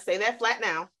 Let's say that flat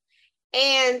now.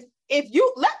 And if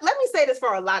you let me say this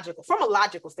from a logical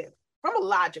standpoint.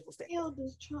 What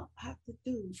does Trump have to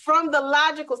do? From the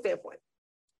logical standpoint,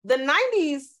 the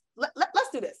 90s. Let's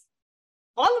do this.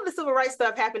 All of the civil rights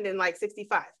stuff happened in like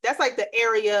 65. That's like the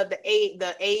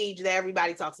age that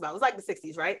everybody talks about. It was like the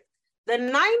 60s, right? The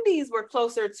 90s were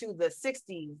closer to the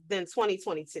 60s than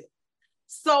 2022.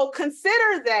 So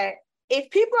consider that if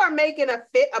people are making a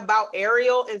fit about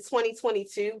Ariel in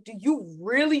 2022, do you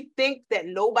really think that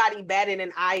nobody batted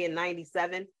an eye in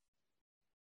 97?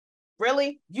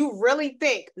 Really? You really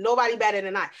think nobody batted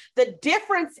an eye? The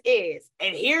difference is,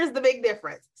 and here's the big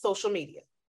difference, social media.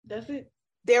 That's it.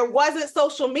 There wasn't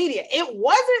social media. It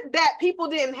wasn't that people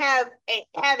didn't have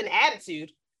an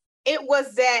attitude. It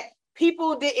was that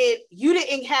you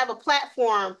didn't have a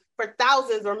platform for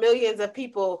thousands or millions of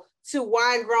people to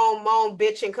whine, groan, moan,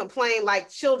 bitch, and complain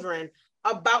like children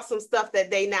about some stuff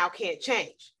that they now can't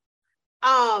change.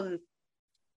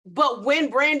 But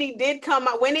when Brandy did come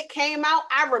out, when it came out,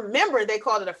 I remember they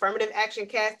called it affirmative action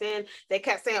casting. They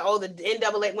kept saying, oh, when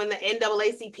the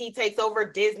NAACP takes over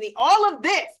Disney, all of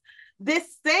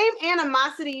this same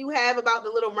animosity you have about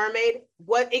The Little Mermaid,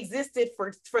 what existed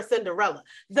for Cinderella.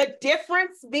 The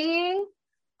difference being,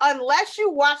 unless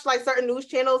you watch like certain news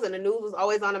channels and the news was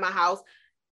always on in my house,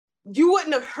 you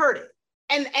wouldn't have heard it.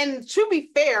 And to be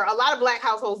fair, a lot of Black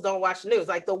households don't watch the news.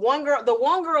 Like the one girl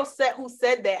who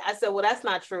said that, I said, well, that's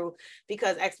not true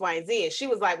because X, Y, and Z. And she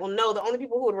was like, well, no, the only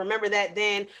people who would remember that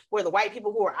then were the white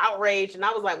people who were outraged. And I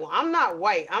was like, well, I'm not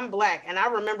white, I'm Black. And I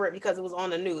remember it because it was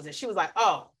on the news. And she was like,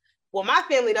 oh, well, my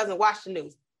family doesn't watch the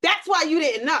news. That's why you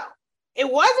didn't know.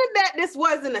 It wasn't that this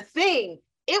wasn't a thing.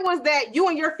 It was that you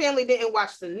and your family didn't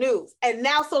watch the news. And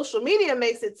now social media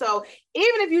makes it so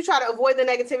even if you try to avoid the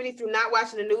negativity through not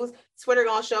watching the news, Twitter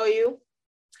gonna show you,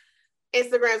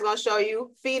 Instagram's gonna show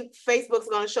you, Facebook's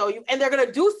gonna show you, and they're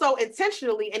gonna do so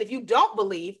intentionally. And if you don't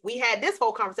believe, we had this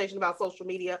whole conversation about social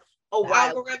media a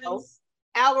while ago,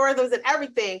 algorithms and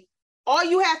everything. All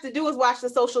you have to do is watch The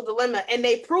Social Dilemma, and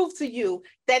they prove to you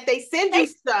that they send you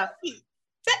stuff.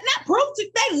 Not prove to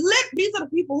these are the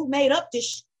people who made up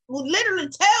this will literally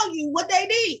tell you what they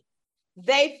did.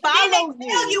 They follow they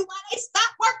tell you why they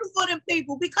stopped working for them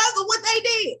people because of what they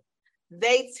did.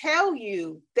 They tell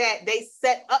you that they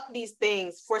set up these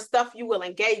things for stuff you will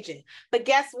engage in. But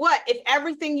guess what? If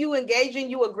everything you engage in,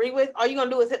 you agree with, all you're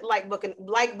gonna do is hit the like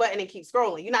button and keep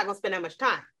scrolling. You're not gonna spend that much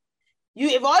time.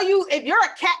 If you're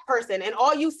a cat person and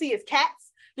all you see is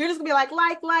cats, you're just gonna be like,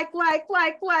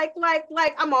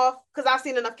 I'm off because I've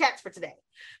seen enough cats for today.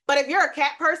 But if you're a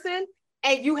cat person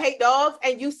and you hate dogs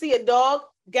and you see a dog,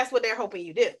 guess what they're hoping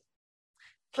you do?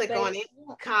 Click on it,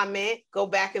 comment, go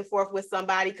back and forth with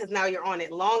somebody because now you're on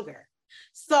it longer.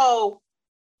 So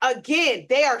again,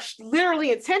 they are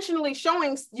literally intentionally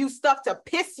showing you stuff to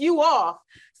piss you off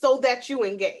so that you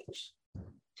engage.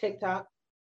 TikTok.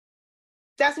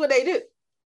 That's what they do.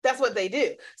 That's what they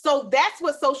do. So that's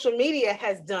what social media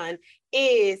has done,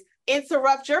 is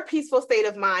interrupt your peaceful state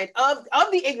of mind of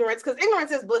the ignorance, because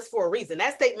ignorance is bliss for a reason.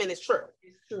 That statement is true.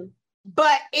 It's true.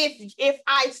 But if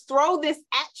I throw this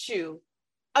at you,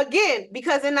 again,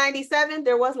 because in 97,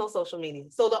 there was no social media.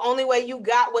 So the only way you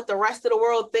got what the rest of the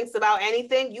world thinks about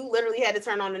anything, you literally had to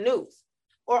turn on the news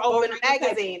or open a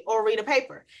magazine or read a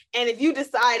paper. And if you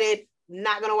decided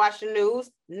not gonna watch the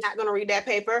news, not gonna read that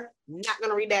paper, not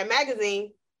gonna read that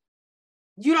magazine,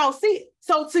 you don't see it.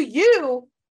 So to you,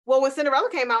 well, when Cinderella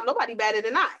came out, nobody batted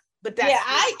an eye. But that's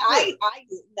I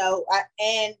didn't know.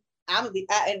 And I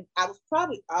was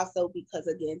probably also because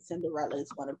again, Cinderella is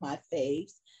one of my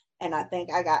faves. And I think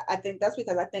that's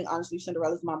because I think honestly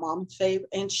Cinderella is my mom's favorite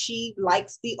and she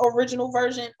likes the original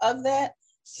version of that.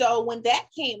 So when that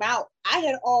came out, I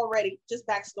had already, just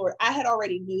backstory, I had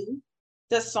already knew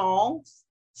the songs.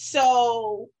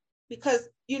 So because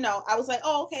I was like,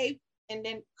 oh, okay. And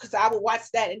then because I would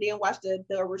watch that and then watch the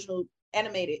original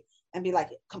animated and be like,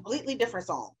 completely different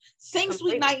song. Sing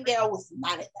Sweet Nightingale was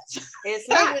not it. It's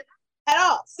not at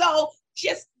all. So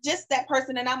just that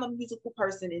person, and I'm a musical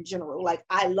person in general. Like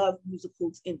I love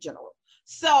musicals in general.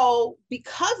 So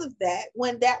because of that,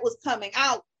 when that was coming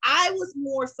out, I was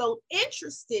more so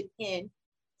interested in,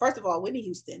 first of all, Whitney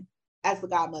Houston as the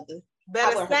godmother.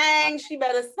 Better sing. She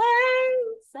better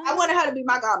sing. I wanted her to be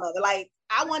my godmother. Like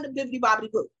I wanted Bibbidi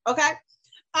Bobbidi Boo. Okay.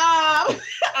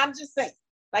 I'm just saying.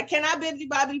 Like, can I Bibbidi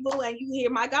Bobbidi Boo and you hear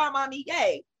my godmommy?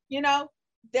 Yay.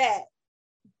 That.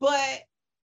 But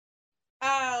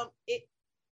it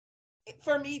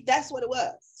for me, that's what it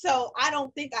was. So I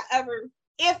don't think I ever,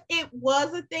 if it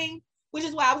was a thing, which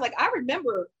is why I was like, I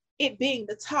remember it being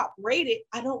the top rated.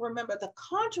 I don't remember the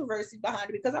controversy behind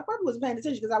it because I probably wasn't paying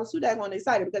attention because I was too daggone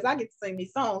excited because I get to sing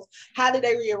these songs. How did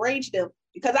they rearrange them?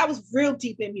 Because I was real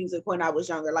deep in music when I was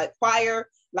younger, like choir,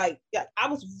 like I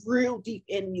was real deep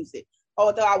in music.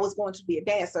 Although I was going to be a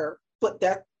dancer, but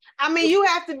you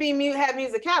have to have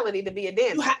musicality to be a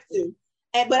dancer. You have to.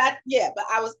 But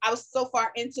I was so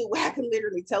far into where I could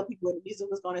literally tell people when the music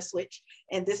was going to switch,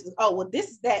 and this is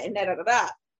that and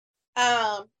that.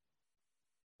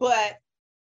 But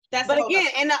that's. But again,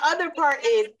 and the other part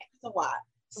is why.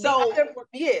 So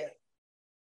yeah.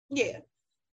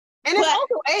 And it's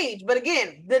also age. But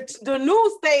again, the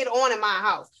news stayed on in my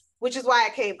house, which is why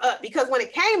it came up. Because when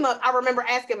it came up, I remember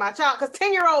asking my child, because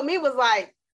 10-year-old me was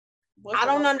like, I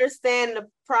don't understand the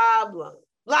problem.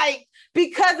 Like,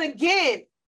 because again,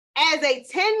 as a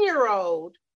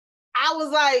 10-year-old, I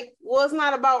was like, well, it's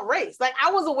not about race. Like,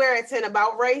 I was aware at 10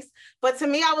 about race, but to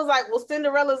me, I was like, well,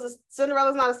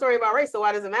 Cinderella's not a story about race, so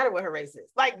why does it matter what her race is?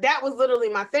 Like, that was literally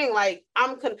my thing. Like,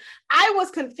 I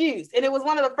was confused, and it was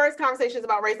one of the first conversations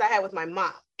about race I had with my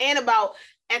mom, and about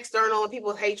external and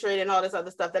people's hatred and all this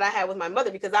other stuff that I had with my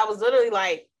mother, because I was literally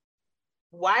like,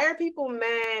 why are people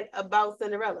mad about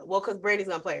Cinderella? Well, because Brandy's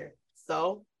gonna play her.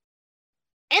 So,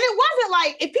 and it wasn't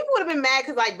like, if people would have been mad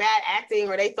because like bad acting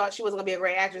or they thought she wasn't gonna be a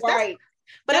great actress, right?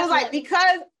 But it was like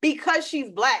because she's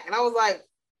Black, and I was like,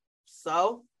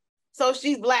 so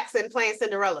she's Black and playing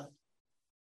Cinderella.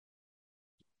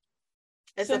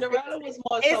 Cinderella was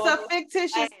more. It's a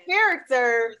fictitious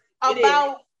character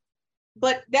about.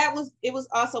 But it was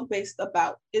also based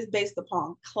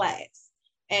upon class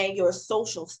and your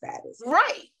social status.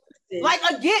 Right. Like,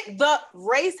 again, the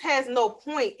race has no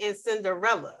point in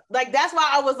Cinderella. Like, that's why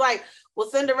I was like, well,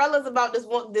 Cinderella's about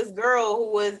this girl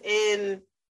who was in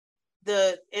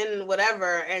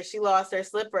whatever, and she lost her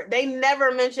slipper. They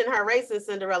never mentioned her race in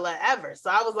Cinderella ever. So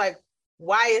I was like,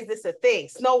 why is this a thing?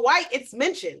 Snow White, it's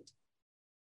mentioned.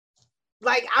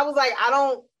 Like, I was like, I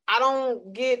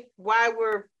don't get why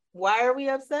are we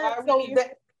upset?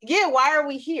 Why are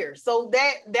we here? So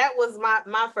that was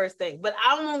my first thing. But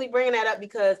I'm only bringing that up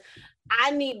because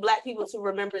I need Black people to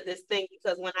remember this thing,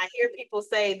 because when I hear people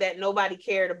say that nobody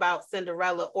cared about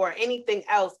Cinderella or anything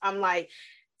else, I'm like,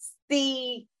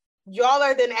 see, y'all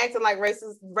are then acting like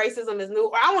racism is new,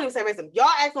 or I won't even say racism. Y'all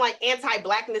acting like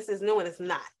anti-Blackness is new, and it's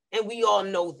not. And we all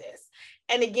know this.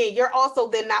 And again, you're also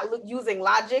then not using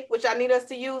logic, which I need us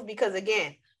to use, because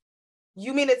again,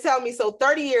 you mean to tell me, so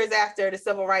 30 years after the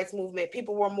Civil Rights Movement,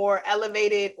 people were more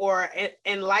elevated or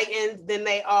enlightened than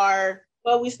they are?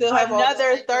 Well, we still have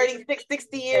another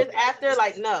 60 years after?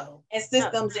 Like, no. And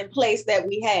systems in place that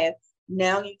we have.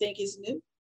 Now you think it's new?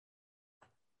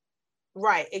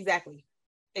 Right, exactly.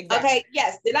 Okay,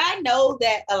 yes. Did I know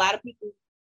that a lot of people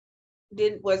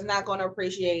was not going to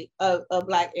appreciate a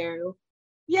Black Ariel?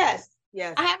 Yes.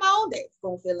 Yes. I have my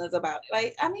own feelings about it.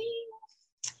 Like, I mean,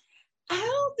 I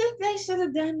don't think they should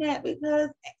have done that, because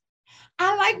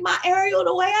I like my Ariel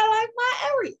the way I like my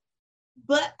Ariel.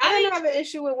 But I didn't have an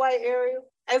issue with white Ariel.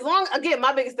 As long, again,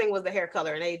 my biggest thing was the hair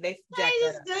color, and they jacked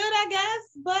that up. Good, I guess.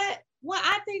 But when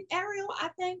I think Ariel, I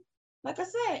think, like I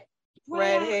said,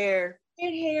 red hair,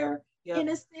 yep.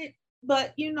 Innocent.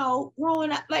 But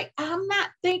growing up, like, I'm not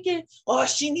thinking, oh,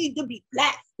 she needs to be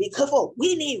Black because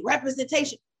we need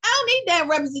representation. I don't need that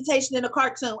representation in a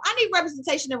cartoon. I need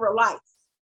representation in real life.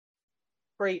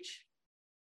 Preach.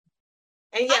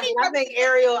 And yes, when I think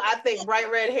Ariel, I think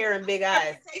bright red hair and big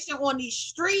eyes. Representation on these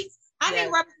streets. I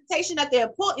need representation at the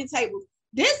important tables.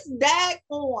 This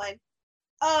daggone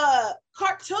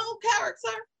cartoon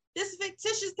character, this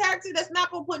fictitious character that's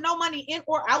not gonna put no money in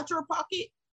or out your pocket.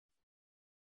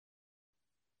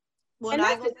 Well,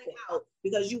 not gonna say out,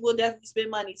 because you will definitely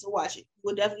spend money to watch it. You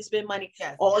will definitely spend money.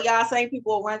 Yes. All y'all same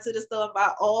people will run to the store and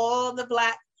buy all the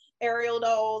black Ariel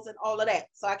dolls and all of that.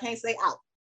 So I can't say out.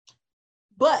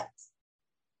 But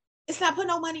it's not putting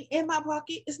no money in my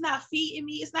pocket. It's not feeding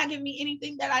me. It's not giving me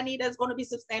anything that I need that's going to be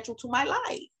substantial to my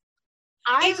life.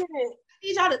 I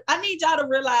need y'all to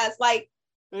realize, like,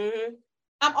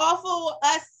 I'm all for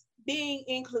us being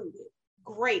included.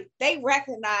 Great. They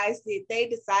recognized it. They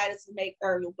decided to make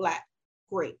Ariel black.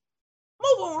 Great.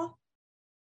 Move on.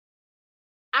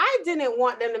 I didn't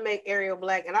want them to make Ariel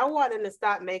black, and I want them to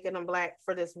stop making them black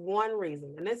for this one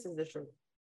reason, and this is the truth.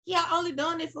 Yeah, only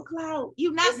doing it for clout.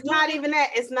 It's not even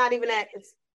that. It's not even that.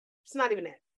 It's not even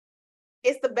that.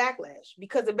 It's the backlash,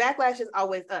 because the backlash is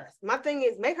always us. My thing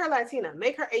is, make her Latina,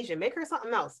 make her Asian, make her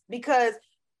something else, because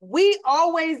we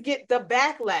always get the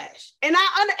backlash. And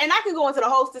I can go into the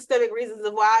whole systemic reasons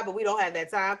of why, but we don't have that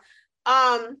time.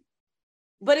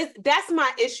 But that's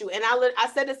my issue. And I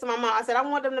said this to my mom. I said, I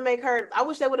want them to make her, I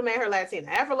wish they would have made her Latina.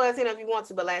 Afro-Latina if you want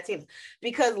to, but Latina.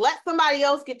 Because let somebody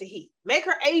else get the heat. Make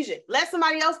her Asian. Let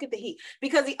somebody else get the heat.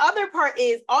 Because the other part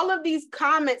is, all of these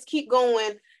comments keep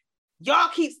going, y'all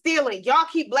keep stealing, y'all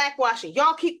keep blackwashing,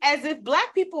 y'all keep, as if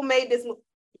black people made this.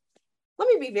 Let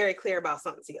me be very clear about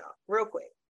something to y'all, real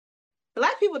quick.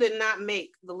 Black people did not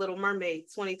make The Little Mermaid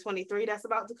 2023 that's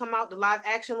about to come out, the live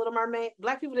action Little Mermaid.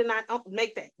 Black people did not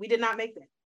make that. We did not make that.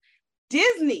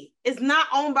 Disney is not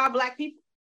owned by black people.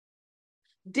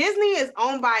 Disney is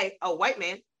owned by a white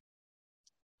man.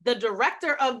 The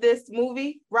director of this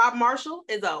movie, Rob Marshall,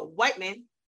 is a white man.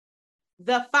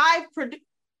 The 5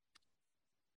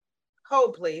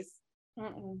 hold please.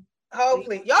 Hold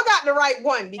please. Y'all got the right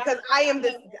one, because I am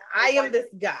this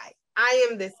guy.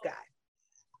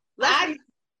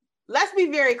 Let's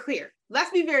be very clear. Let's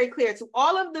be very clear to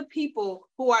all of the people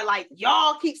who are like,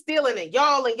 y'all keep stealing it,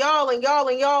 y'all and y'all and y'all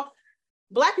and y'all.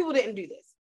 Black people didn't do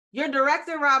this. Your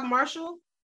director, Rob Marshall,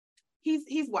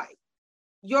 he's white.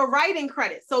 Your writing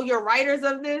credit. So your writers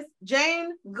of this,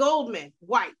 Jane Goldman,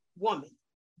 white woman.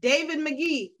 David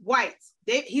McGee, white.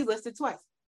 He's listed twice.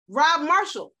 Rob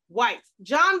Marshall, white.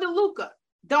 John DeLuca,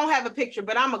 don't have a picture,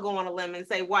 but I'm gonna go on a limb and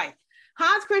say white.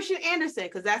 Hans Christian Andersen,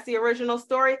 because that's the original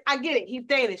story. I get it. He's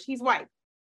Danish. He's white.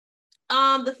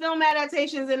 The film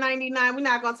adaptations in '99, we're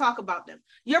not going to talk about them.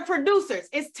 Your producers,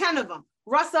 it's 10 of them.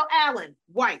 Russell Allen,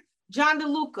 white. John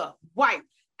DeLuca, white.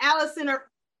 Allison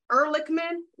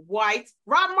Ehrlichman, white.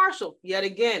 Rob Marshall, yet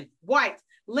again, white.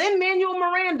 Lin-Manuel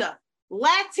Miranda,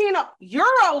 Latino,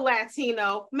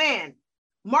 Euro-Latino man.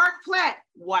 Mark Platt,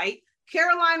 white.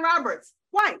 Caroline Roberts,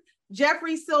 white.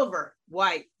 Jeffrey Silver,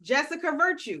 white. Jessica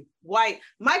Virtue, white.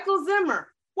 Michael Zimmer,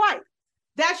 white.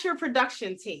 That's your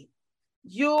production team.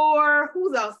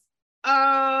 Who's else?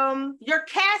 Your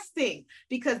casting,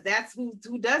 because that's who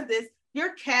does this.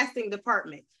 Your casting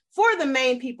department. For the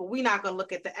main people, we're not gonna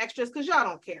look at the extras because y'all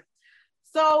don't care.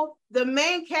 So the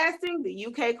main casting, the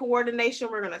UK coordination,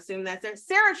 we're gonna assume that's there.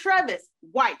 Sarah Travis,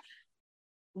 white.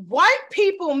 White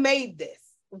people made this.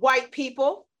 White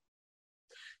people.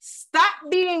 Stop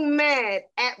being mad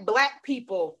at black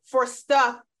people for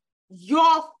stuff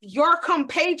your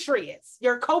compatriots,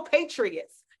 your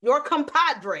co-patriots, your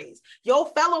compadres, your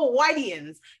fellow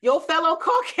whiteians, your fellow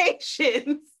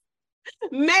Caucasians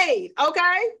made,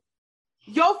 okay?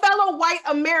 Your fellow white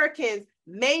Americans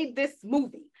made this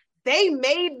movie. They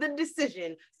made the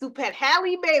decision to put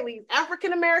Halle Bailey's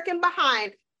African-American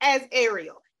behind as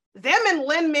Ariel. Them and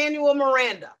Lin-Manuel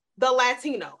Miranda, the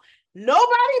Latino.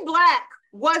 Nobody black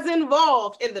was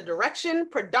involved in the direction,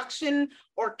 production,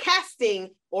 or casting,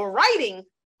 or writing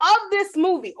of this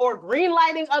movie, or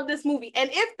greenlighting of this movie. And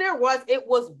if there was, it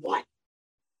was one.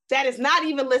 That is not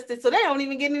even listed, so they don't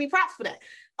even get any props for that.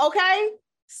 Okay?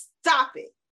 Stop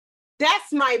it.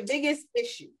 That's my biggest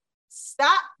issue.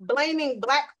 Stop blaming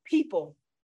black people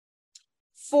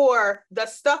for the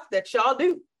stuff that y'all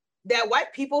do, that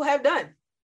white people have done.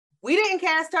 We didn't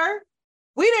cast her.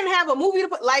 We didn't have a movie to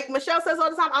put, like Michelle says all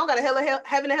the time, I don't got a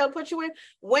heaven and hell to put you in.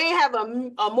 We ain't have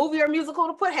a movie or musical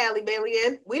to put Halle Bailey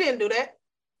in. We didn't do that.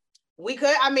 We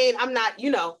could, I mean, I'm not,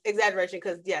 exaggeration,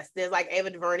 because yes, there's like Ava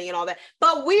DuVernay and all that,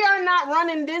 but we are not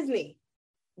running Disney.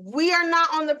 We are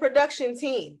not on the production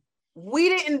team. We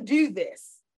didn't do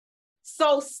this.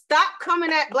 So stop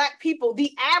coming at black people.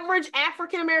 The average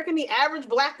African-American, the average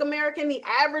black American, the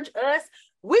average us,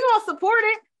 we're gonna support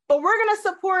it, But we're going to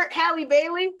support Halle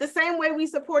Bailey the same way we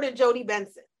supported Jodie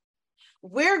Benson.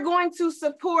 We're going to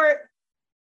support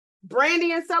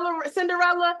Brandy and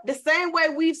Cinderella the same way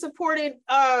we've supported,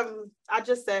 I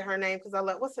just said her name because I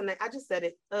love, what's her name? I just said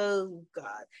it. Oh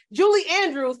God. Julie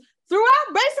Andrews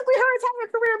throughout basically her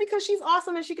entire career because she's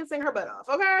awesome and she can sing her butt off,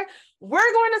 okay?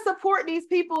 We're going to support these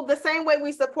people the same way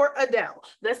we support Adele,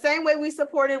 the same way we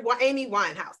supported Amy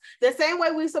Winehouse, the same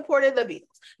way we supported the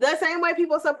Beatles, the same way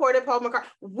people supported Paul McCartney.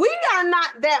 We are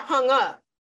not that hung up.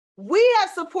 We have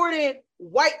supported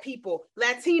white people,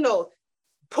 Latinos,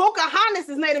 Pocahontas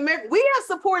is Native American. We have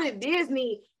supported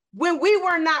Disney when we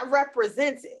were not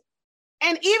represented.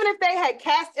 And even if they had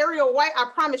cast Ariel White, I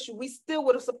promise you, we still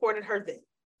would have supported her then.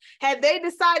 Had they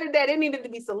decided that it needed to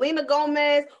be Selena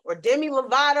Gomez or Demi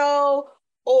Lovato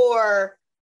or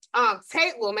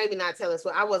well, maybe not Taylor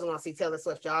Swift. I wasn't gonna see Taylor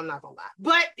Swift, y'all. I'm not gonna lie.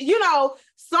 But you know,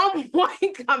 some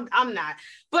white, I'm not,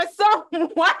 but some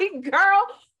white girl,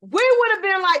 we would have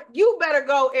been like, you better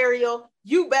go, Ariel.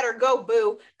 You better go,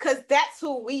 boo, because that's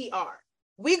who we are.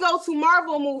 We go to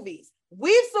Marvel movies.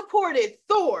 We've supported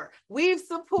Thor. We've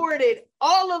supported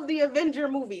all of the Avenger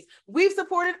movies. We've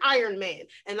supported Iron Man.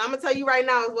 And I'm gonna tell you right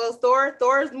now as well,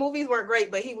 Thor's movies weren't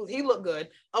great, but he looked good.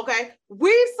 Okay.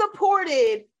 We've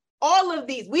supported all of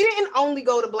these. We didn't only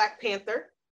go to Black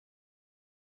Panther.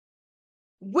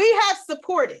 We have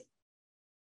supported.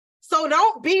 So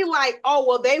don't be like, oh,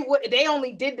 well, they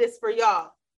only did this for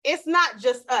y'all. It's not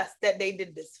just us that they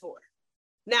did this for.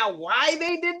 Now, why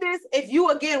they did this, if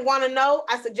you again want to know,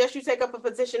 I suggest you take up a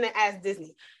petition and ask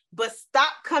Disney. But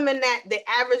stop coming at the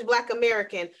average Black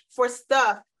American for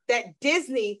stuff that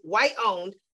Disney white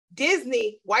owned,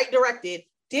 Disney white directed,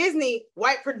 Disney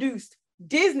white produced,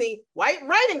 Disney white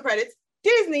writing credits,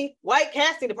 Disney white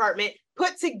casting department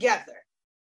put together.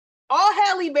 All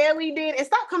Halle Bailey did, and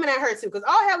stop coming at her too, because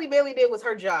all Halle Bailey did was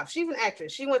her job. She's an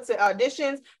actress. She went to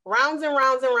auditions, rounds and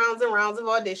rounds and rounds and rounds of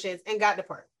auditions, and got the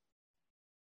part.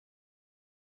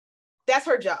 That's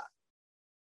her job.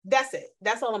 That's it.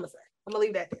 That's all I'm gonna say. I'm gonna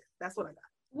leave that there. That's what I got.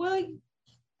 Well,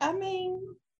 I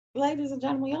mean, ladies and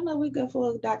gentlemen, y'all know we go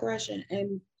for a digression,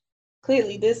 and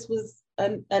clearly this was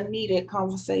a needed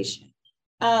conversation.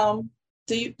 Do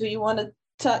you want to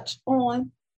touch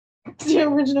on the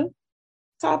original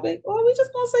topic, or are we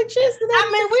just gonna say cheers to that?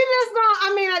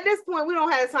 I mean, at this point, we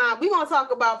don't have time. We're gonna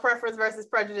talk about preference versus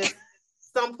prejudice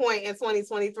some point in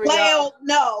 2023. Well,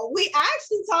 no, we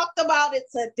actually talked about it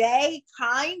today,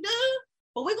 kinda,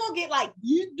 but we're gonna get like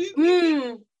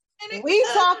we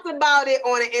talked about it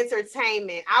on an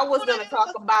entertainment. I was gonna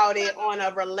talk about it on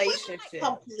a relationship.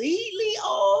 Completely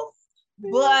off,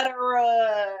 but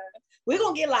we're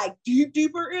gonna get like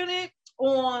deeper in it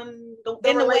on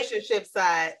the relationship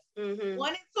side. 1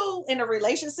 and 2 in the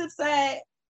relationship side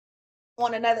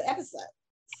on another episode.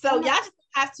 So y'all just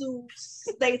have to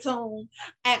stay tuned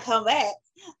and come back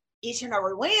each and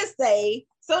every Wednesday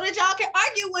so that y'all can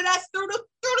argue with us through the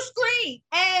screen.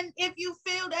 And if you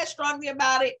feel that strongly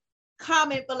about it,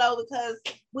 comment below, because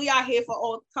we are here for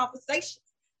all conversations.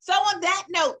 So on that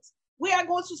note, we are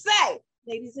going to say,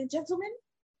 ladies and gentlemen,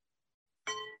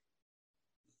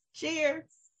 cheers.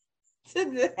 These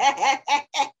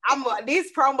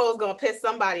promos gonna piss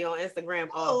somebody on Instagram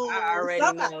off. I already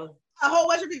know. A whole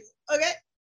bunch of people. Okay.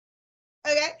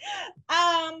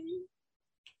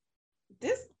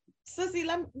 This Sissy,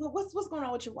 what's going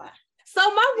on with your wine? So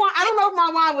my wine, I don't know if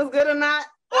my wine was good or not.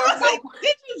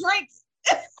 Did you drink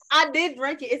it? I did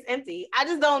drink it. It's empty. I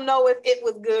just don't know if it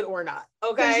was good or not.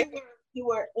 Okay. You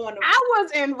were on. I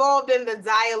was involved in the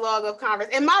dialogue of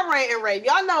conversation. In my rant and rave,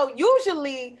 y'all know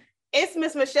usually it's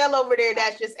Miss Michelle over there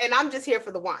and I'm just here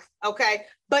for the wine, okay?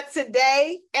 But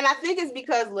today, and I think it's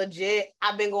because legit,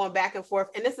 I've been going back and forth,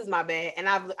 and this is my bad, and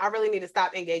I really need to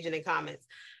stop engaging in comments.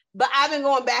 But I've been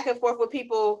going back and forth with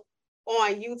people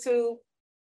on YouTube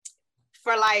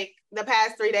for like the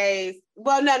past 3 days.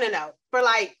 Well, no. For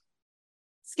like,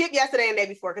 skip yesterday and the day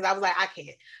before, because I was like, I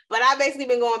can't. But I've basically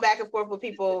been going back and forth with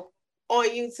people on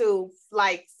YouTube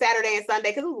like Saturday and Sunday,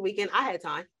 because it was a weekend, I had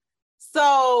time.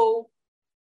 So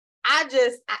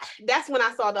that's when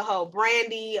I saw the whole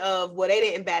Brandy of, well, they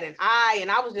didn't bat an eye. And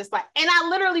I was just like, and I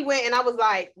literally went and I was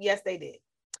like, yes, they did.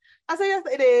 I said, yes,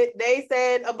 they did. They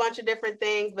said a bunch of different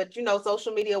things, but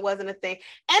social media wasn't a thing.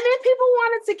 And then people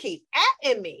wanted to keep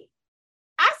at me.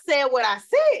 I said what I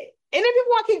said. And then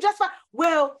people want to keep justifying,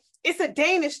 well, it's a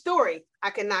Danish story. I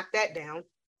can knock that down.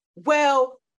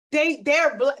 Well,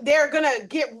 they're gonna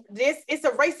get this. It's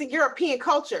a race in European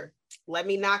culture. Let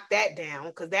me knock that down,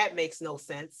 because that makes no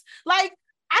sense. Like,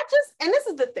 and this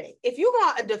is the thing. If you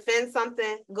want to defend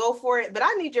something, go for it. But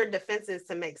I need your defenses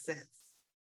to make sense.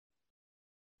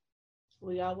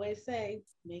 We always say,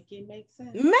 make it make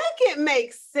sense. Make it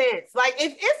make sense. Like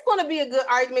if it's going to be a good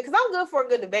argument, because I'm good for a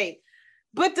good debate,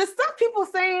 but the stuff people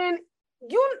saying,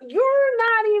 you're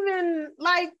not even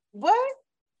like, what?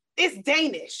 It's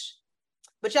Danish.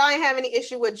 But y'all ain't have any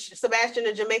issue with Sebastian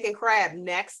the Jamaican crab.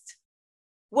 Next.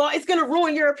 Well, it's going to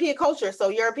ruin European culture. So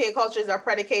European cultures are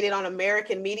predicated on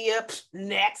American media.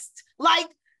 Next. Like,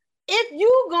 if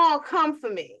you gonna come for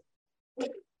me,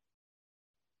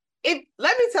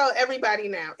 let me tell everybody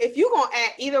now, if you gonna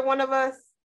at either one of us,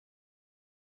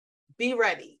 be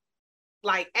ready.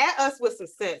 Like, at us with some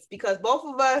sense, because both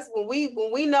of us, when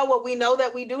we know what we know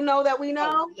that we do know that we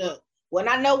know. Oh, look, when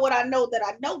I know what I know that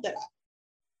I know that I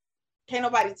can't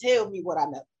nobody tell me what I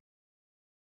know.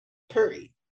 Period.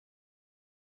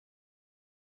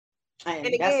 And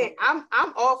again, I'm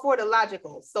all for the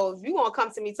logical. So if you want to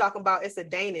come to me talking about it's a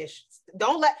Danish,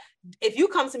 if you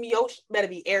come to me, yo, better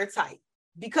be airtight.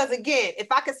 Because again, if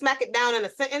I could smack it down in a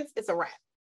sentence, it's a wrap.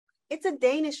 It's a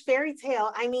Danish fairy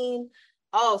tale. I mean,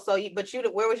 where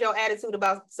was your attitude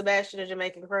about Sebastian the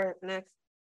Jamaican crab next?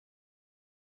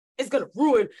 It's gonna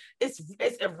ruin, it's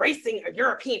erasing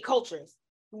European cultures.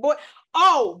 Boy,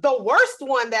 the worst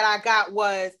one that I got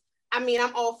was, I mean,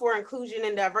 I'm all for inclusion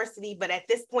and diversity, but at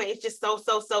this point, it's just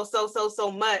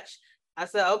so much. I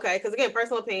said, okay, because again,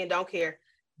 personal opinion, don't care.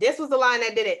 This was the line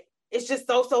that did it. It's just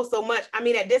so much. I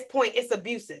mean, at this point, it's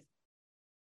abusive.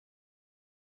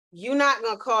 You're not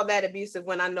going to call that abusive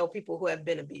when I know people who have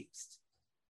been abused.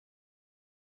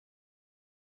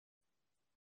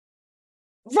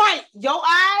 Right.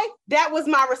 That was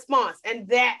my response. And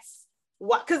that's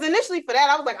what, because initially for that,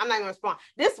 I was like, I'm not going to respond.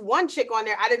 This one chick on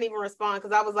there, I didn't even respond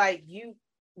because I was like, you,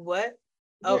 what?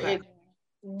 Okay.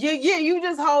 Yeah, you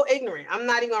just whole ignorant. I'm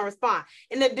not even going to respond.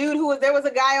 And the dude there was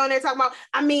a guy on there talking about,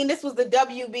 I mean, this was the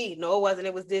WB. No, it wasn't.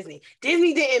 It was Disney.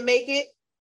 Disney didn't make it.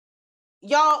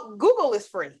 Y'all, Google is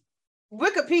free.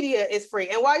 Wikipedia is free.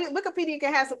 And while Wikipedia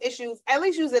can have some issues, at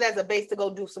least use it as a base to go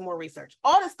do some more research.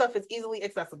 All this stuff is easily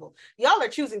accessible. Y'all are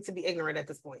choosing to be ignorant at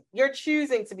this point. You're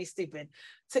choosing to be stupid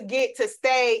to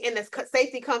stay in the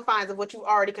safety confines of what you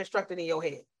already constructed in your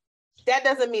head. That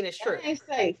doesn't mean it's true. It ain't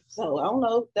safe. So I don't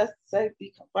know if that's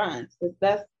safety confines, because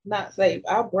that's not safe.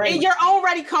 Our brain. And you're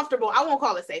already comfortable. I won't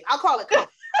call it safe. I'll call it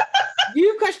comfortable.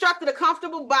 You constructed a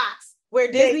comfortable box where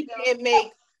Disney didn't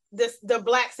make the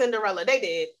Black Cinderella. They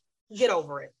did. Get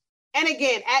over it. And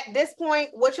again, at this point,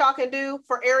 what y'all can do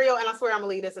for Ariel, and I swear I'm gonna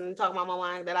leave this and talk about my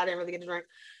wine that I didn't really get to drink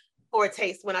or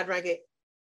taste when I drank it.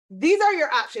 These are your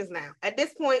options now. At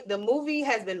this point, the movie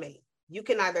has been made. You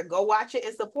can either go watch it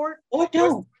and support, or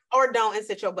don't and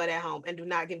sit your butt at home and do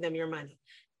not give them your money.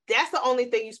 That's the only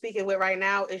thing you're speaking with right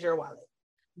now is your wallet.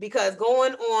 Because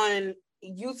going on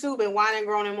YouTube and whining,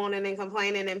 groaning, moaning, and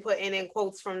complaining and putting in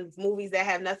quotes from movies that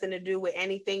have nothing to do with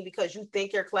anything because you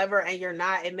think you're clever and you're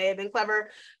not. It may have been clever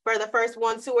for the first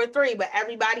 1, 2, or 3, but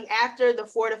everybody after the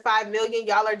 4 to 5 million,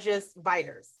 y'all are just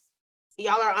biters.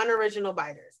 Y'all are unoriginal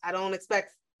biters. I don't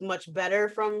expect much better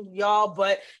from y'all,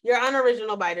 but your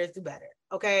unoriginal biters do better.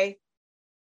 Okay,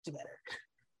 do better.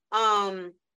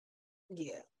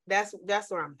 Yeah, that's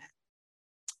where I'm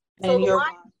at. And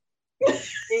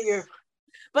so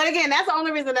but again, that's the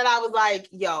only reason that I was like,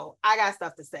 yo, I got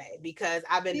stuff to say because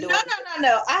I've been doing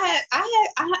No. I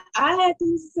had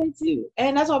things to say too.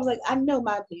 And that's why I was like, I know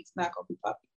my opinion's not gonna be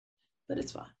popular, but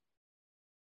it's fine.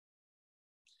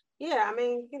 Yeah, I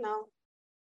mean,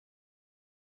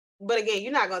 but again,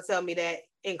 you're not gonna tell me that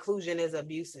inclusion is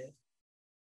abusive.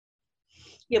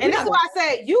 Yeah, and that's why I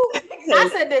said I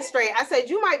said this straight. I said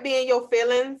you might be in your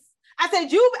feelings. I said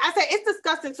it's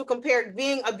disgusting to compare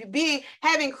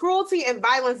having cruelty and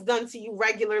violence done to you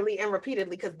regularly and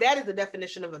repeatedly, because that is the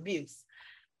definition of abuse.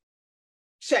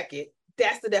 Check it.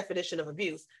 That's the definition of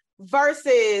abuse.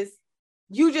 Versus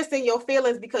you just in your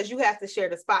feelings because you have to share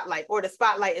the spotlight, or the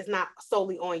spotlight is not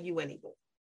solely on you anymore.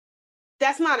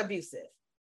 That's not abusive.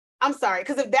 I'm sorry,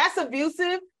 because if that's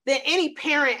abusive, then any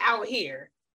parent out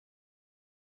here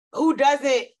who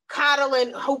doesn't coddle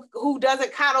and who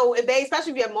doesn't coddle,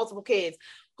 especially if you have multiple kids,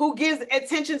 who gives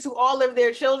attention to all of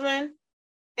their children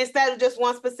instead of just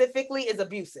one specifically, is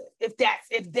abusive. If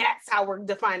that's how we're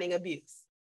defining abuse.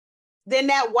 Then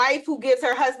that wife who gives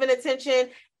her husband attention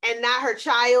and not her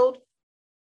child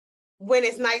when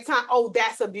it's nighttime,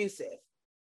 that's abusive.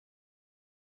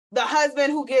 The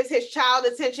husband who gives his child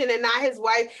attention and not his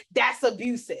wife, that's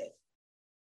abusive.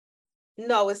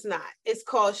 No, it's not. It's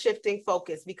called shifting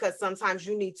focus, because sometimes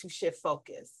you need to shift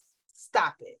focus.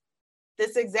 Stop it.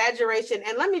 This exaggeration.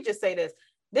 And let me just say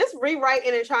this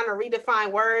rewriting and trying to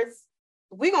redefine words,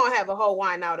 we're going to have a whole we're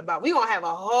going to have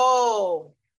a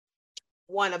whole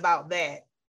one about that.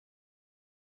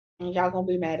 And y'all gonna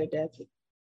be mad at that too.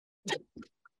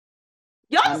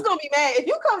 Y'all just gonna be mad if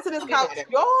you come to this couch.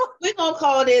 Y'all, we're gonna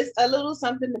call this a little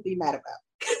something to be mad about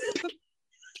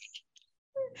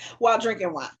while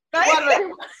drinking wine.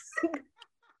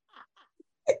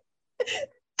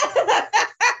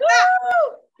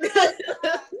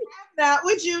 Not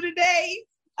with you today.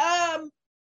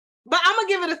 But I'm gonna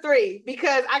give it a 3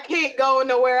 because I can't go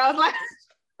nowhere else. Like,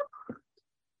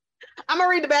 I'm gonna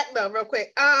read the back though, real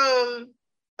quick.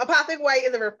 Apothic White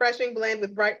is a refreshing blend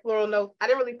with bright floral notes. I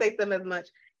didn't really taste them as much,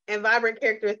 and vibrant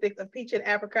characteristics of peach and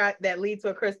apricot that lead to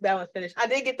a crisp, balanced finish. I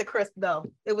did get the crisp though;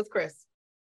 it was crisp.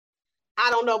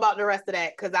 I don't know about the rest of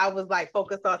that because I was like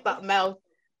focused on something else.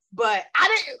 But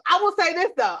I will say this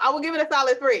though: I will give it a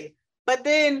solid 3. But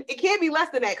then it can't be less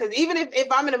than that because even if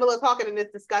I'm in the middle of talking and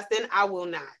it's disgusting, I will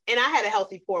not. And I had a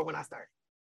healthy 4 when I started.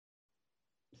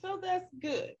 So that's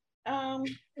good. Our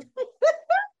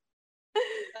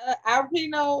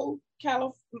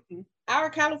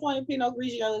California Pinot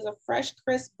Grigio is a fresh,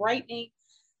 crisp, brightening.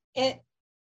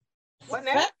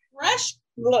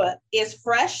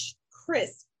 Fresh,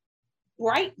 crisp,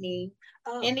 brightening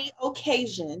any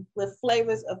occasion with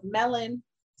flavors of melon,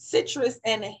 citrus,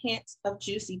 and a hint of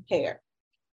juicy pear.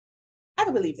 I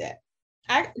can believe that.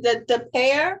 The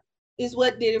pear is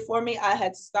what did it for me. I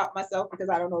had to stop myself because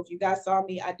I don't know if you guys saw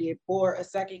me. I did pour a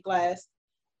second glass.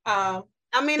 I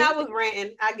was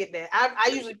ranting. I get that.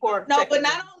 I usually pour. No, but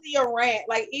not only a rant.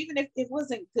 Like even if it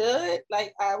wasn't good,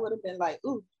 like I would have been like,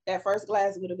 "Ooh, that first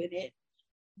glass would have been it."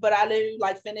 But I literally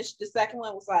like finished the second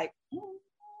one. Was like,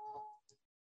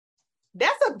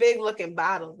 That's a big looking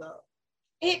bottle though.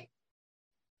 Maybe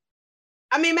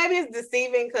it's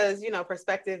deceiving because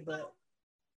perspective, but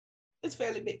it's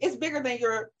fairly big. It's bigger than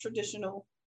your traditional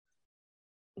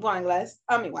wine bottle.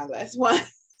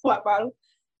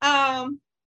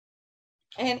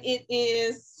 And it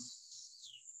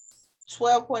is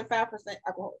 12.5%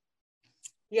 alcohol.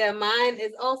 Yeah, mine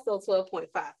is also 12.5%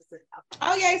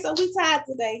 alcohol. Okay, so we tied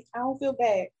today. I don't feel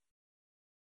bad.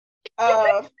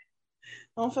 I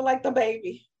don't feel like the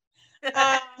baby.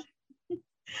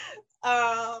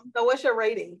 So what's your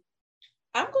rating?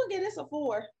 I'm gonna give this a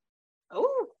 4.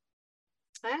 Oh.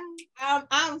 I'm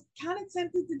kind of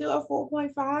tempted to do a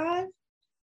 4.5,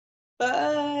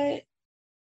 but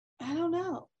I don't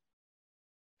know.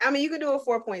 You could do a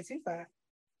 4.25.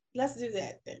 Let's do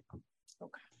that then.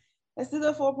 Okay. Let's do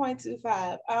the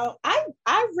 4.25.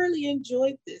 I really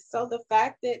enjoyed this. So the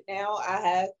fact that now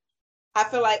I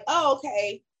feel like,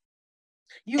 okay.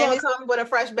 You gonna come with a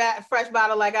fresh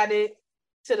bottle like I did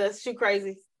to the Shoe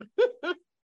Crazy?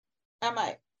 I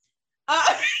might.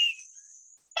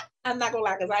 I'm not gonna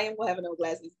lie, because I am gonna have another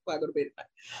glasses before I go to bed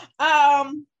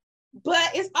tonight.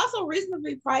 But it's also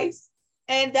reasonably priced.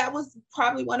 And that was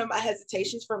probably one of my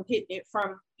hesitations from getting it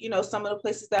from, some of the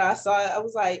places that I saw it. I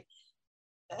was like,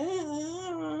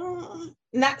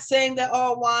 not saying that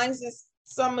all wines is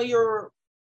some of your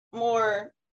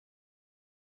more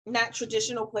not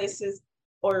traditional places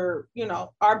or,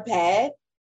 are bad.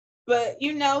 But,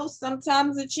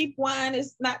 sometimes a cheap wine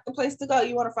is not the place to go.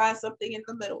 You want to find something in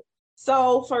the middle.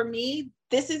 So for me,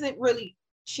 this isn't really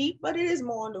cheap, but it is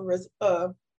more on the,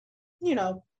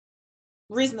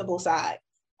 reasonable side.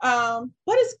 But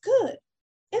it's good.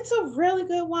 It's a really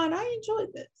good wine. I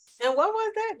enjoyed this. And what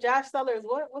was that? Josh Sellers,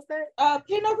 what's that?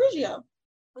 Pinot Grigio.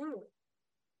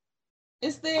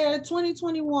 It's their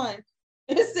 2021.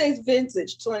 It says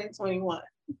vintage 2021.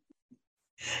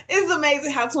 It's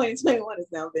amazing how 2021 is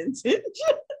now vintage.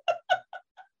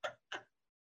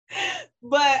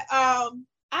 But I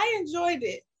enjoyed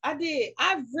it. I did.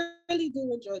 I really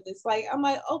do enjoy this. Like, I'm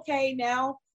like, okay,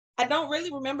 now I don't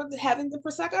really remember having the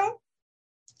Prosecco.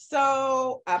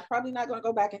 So I'm probably not going to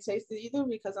go back and taste it either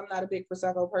because I'm not a big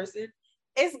Prosecco person.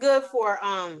 It's good for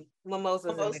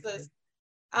mimosas.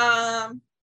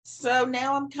 So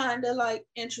now I'm kind of like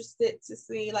interested to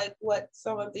see like what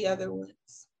some of the other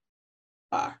ones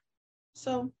are.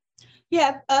 So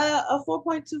yeah, a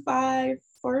 4.25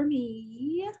 for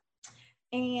me.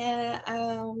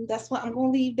 And that's what I'm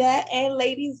going to leave that. And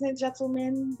ladies and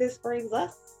gentlemen, this brings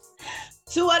us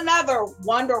to another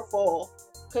wonderful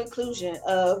conclusion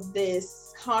of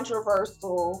this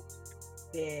controversial,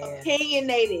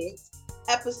 opinionated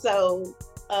episode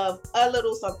of A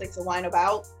Little Something to Whine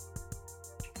About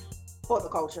for the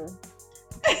culture.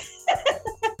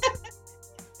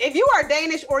 If you are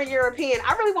Danish or European,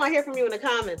 I really want to hear from you in the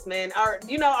comments, man. Are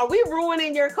we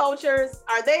ruining your cultures?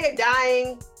 Are they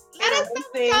dying? Let us know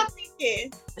what y'all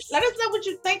thinking. Let us know what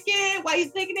you're thinking. While you're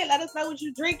thinking it, let us know what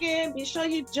you're drinking. Be sure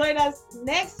you join us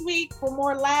next week for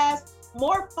more laughs,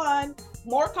 more fun,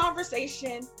 more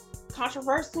conversation,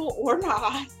 controversial or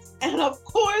not. And of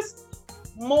course,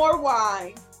 more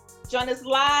wine. Join us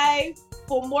live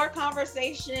for more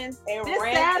conversations and This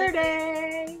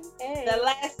Saturday. Hey. The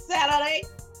last Saturday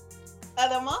of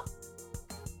the month.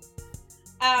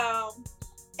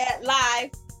 At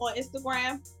live on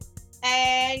Instagram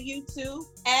and YouTube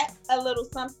at a little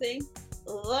something,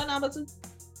 the number 2,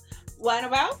 Wine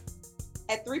About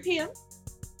at 3 p.m.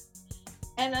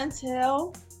 And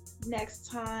until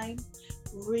next time,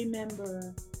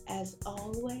 remember, as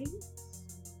always,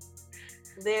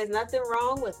 there's nothing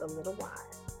wrong with a little wine.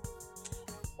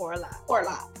 Or a lot.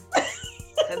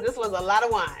 Because this was a lot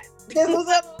of wine. This was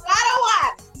a lot of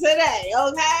wine today,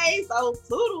 okay? So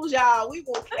toodles, y'all. We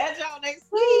will catch y'all next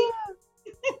week.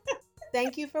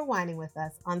 Thank you for whining with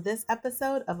us on this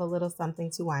episode of A Little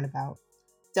Something to Wine About.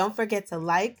 Don't forget to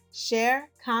like, share,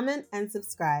 comment, and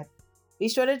subscribe. Be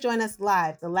sure to join us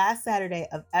live the last Saturday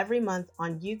of every month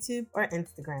on YouTube or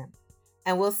Instagram.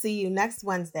 And we'll see you next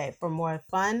Wednesday for more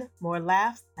fun, more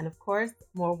laughs, and of course,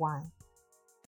 more wine.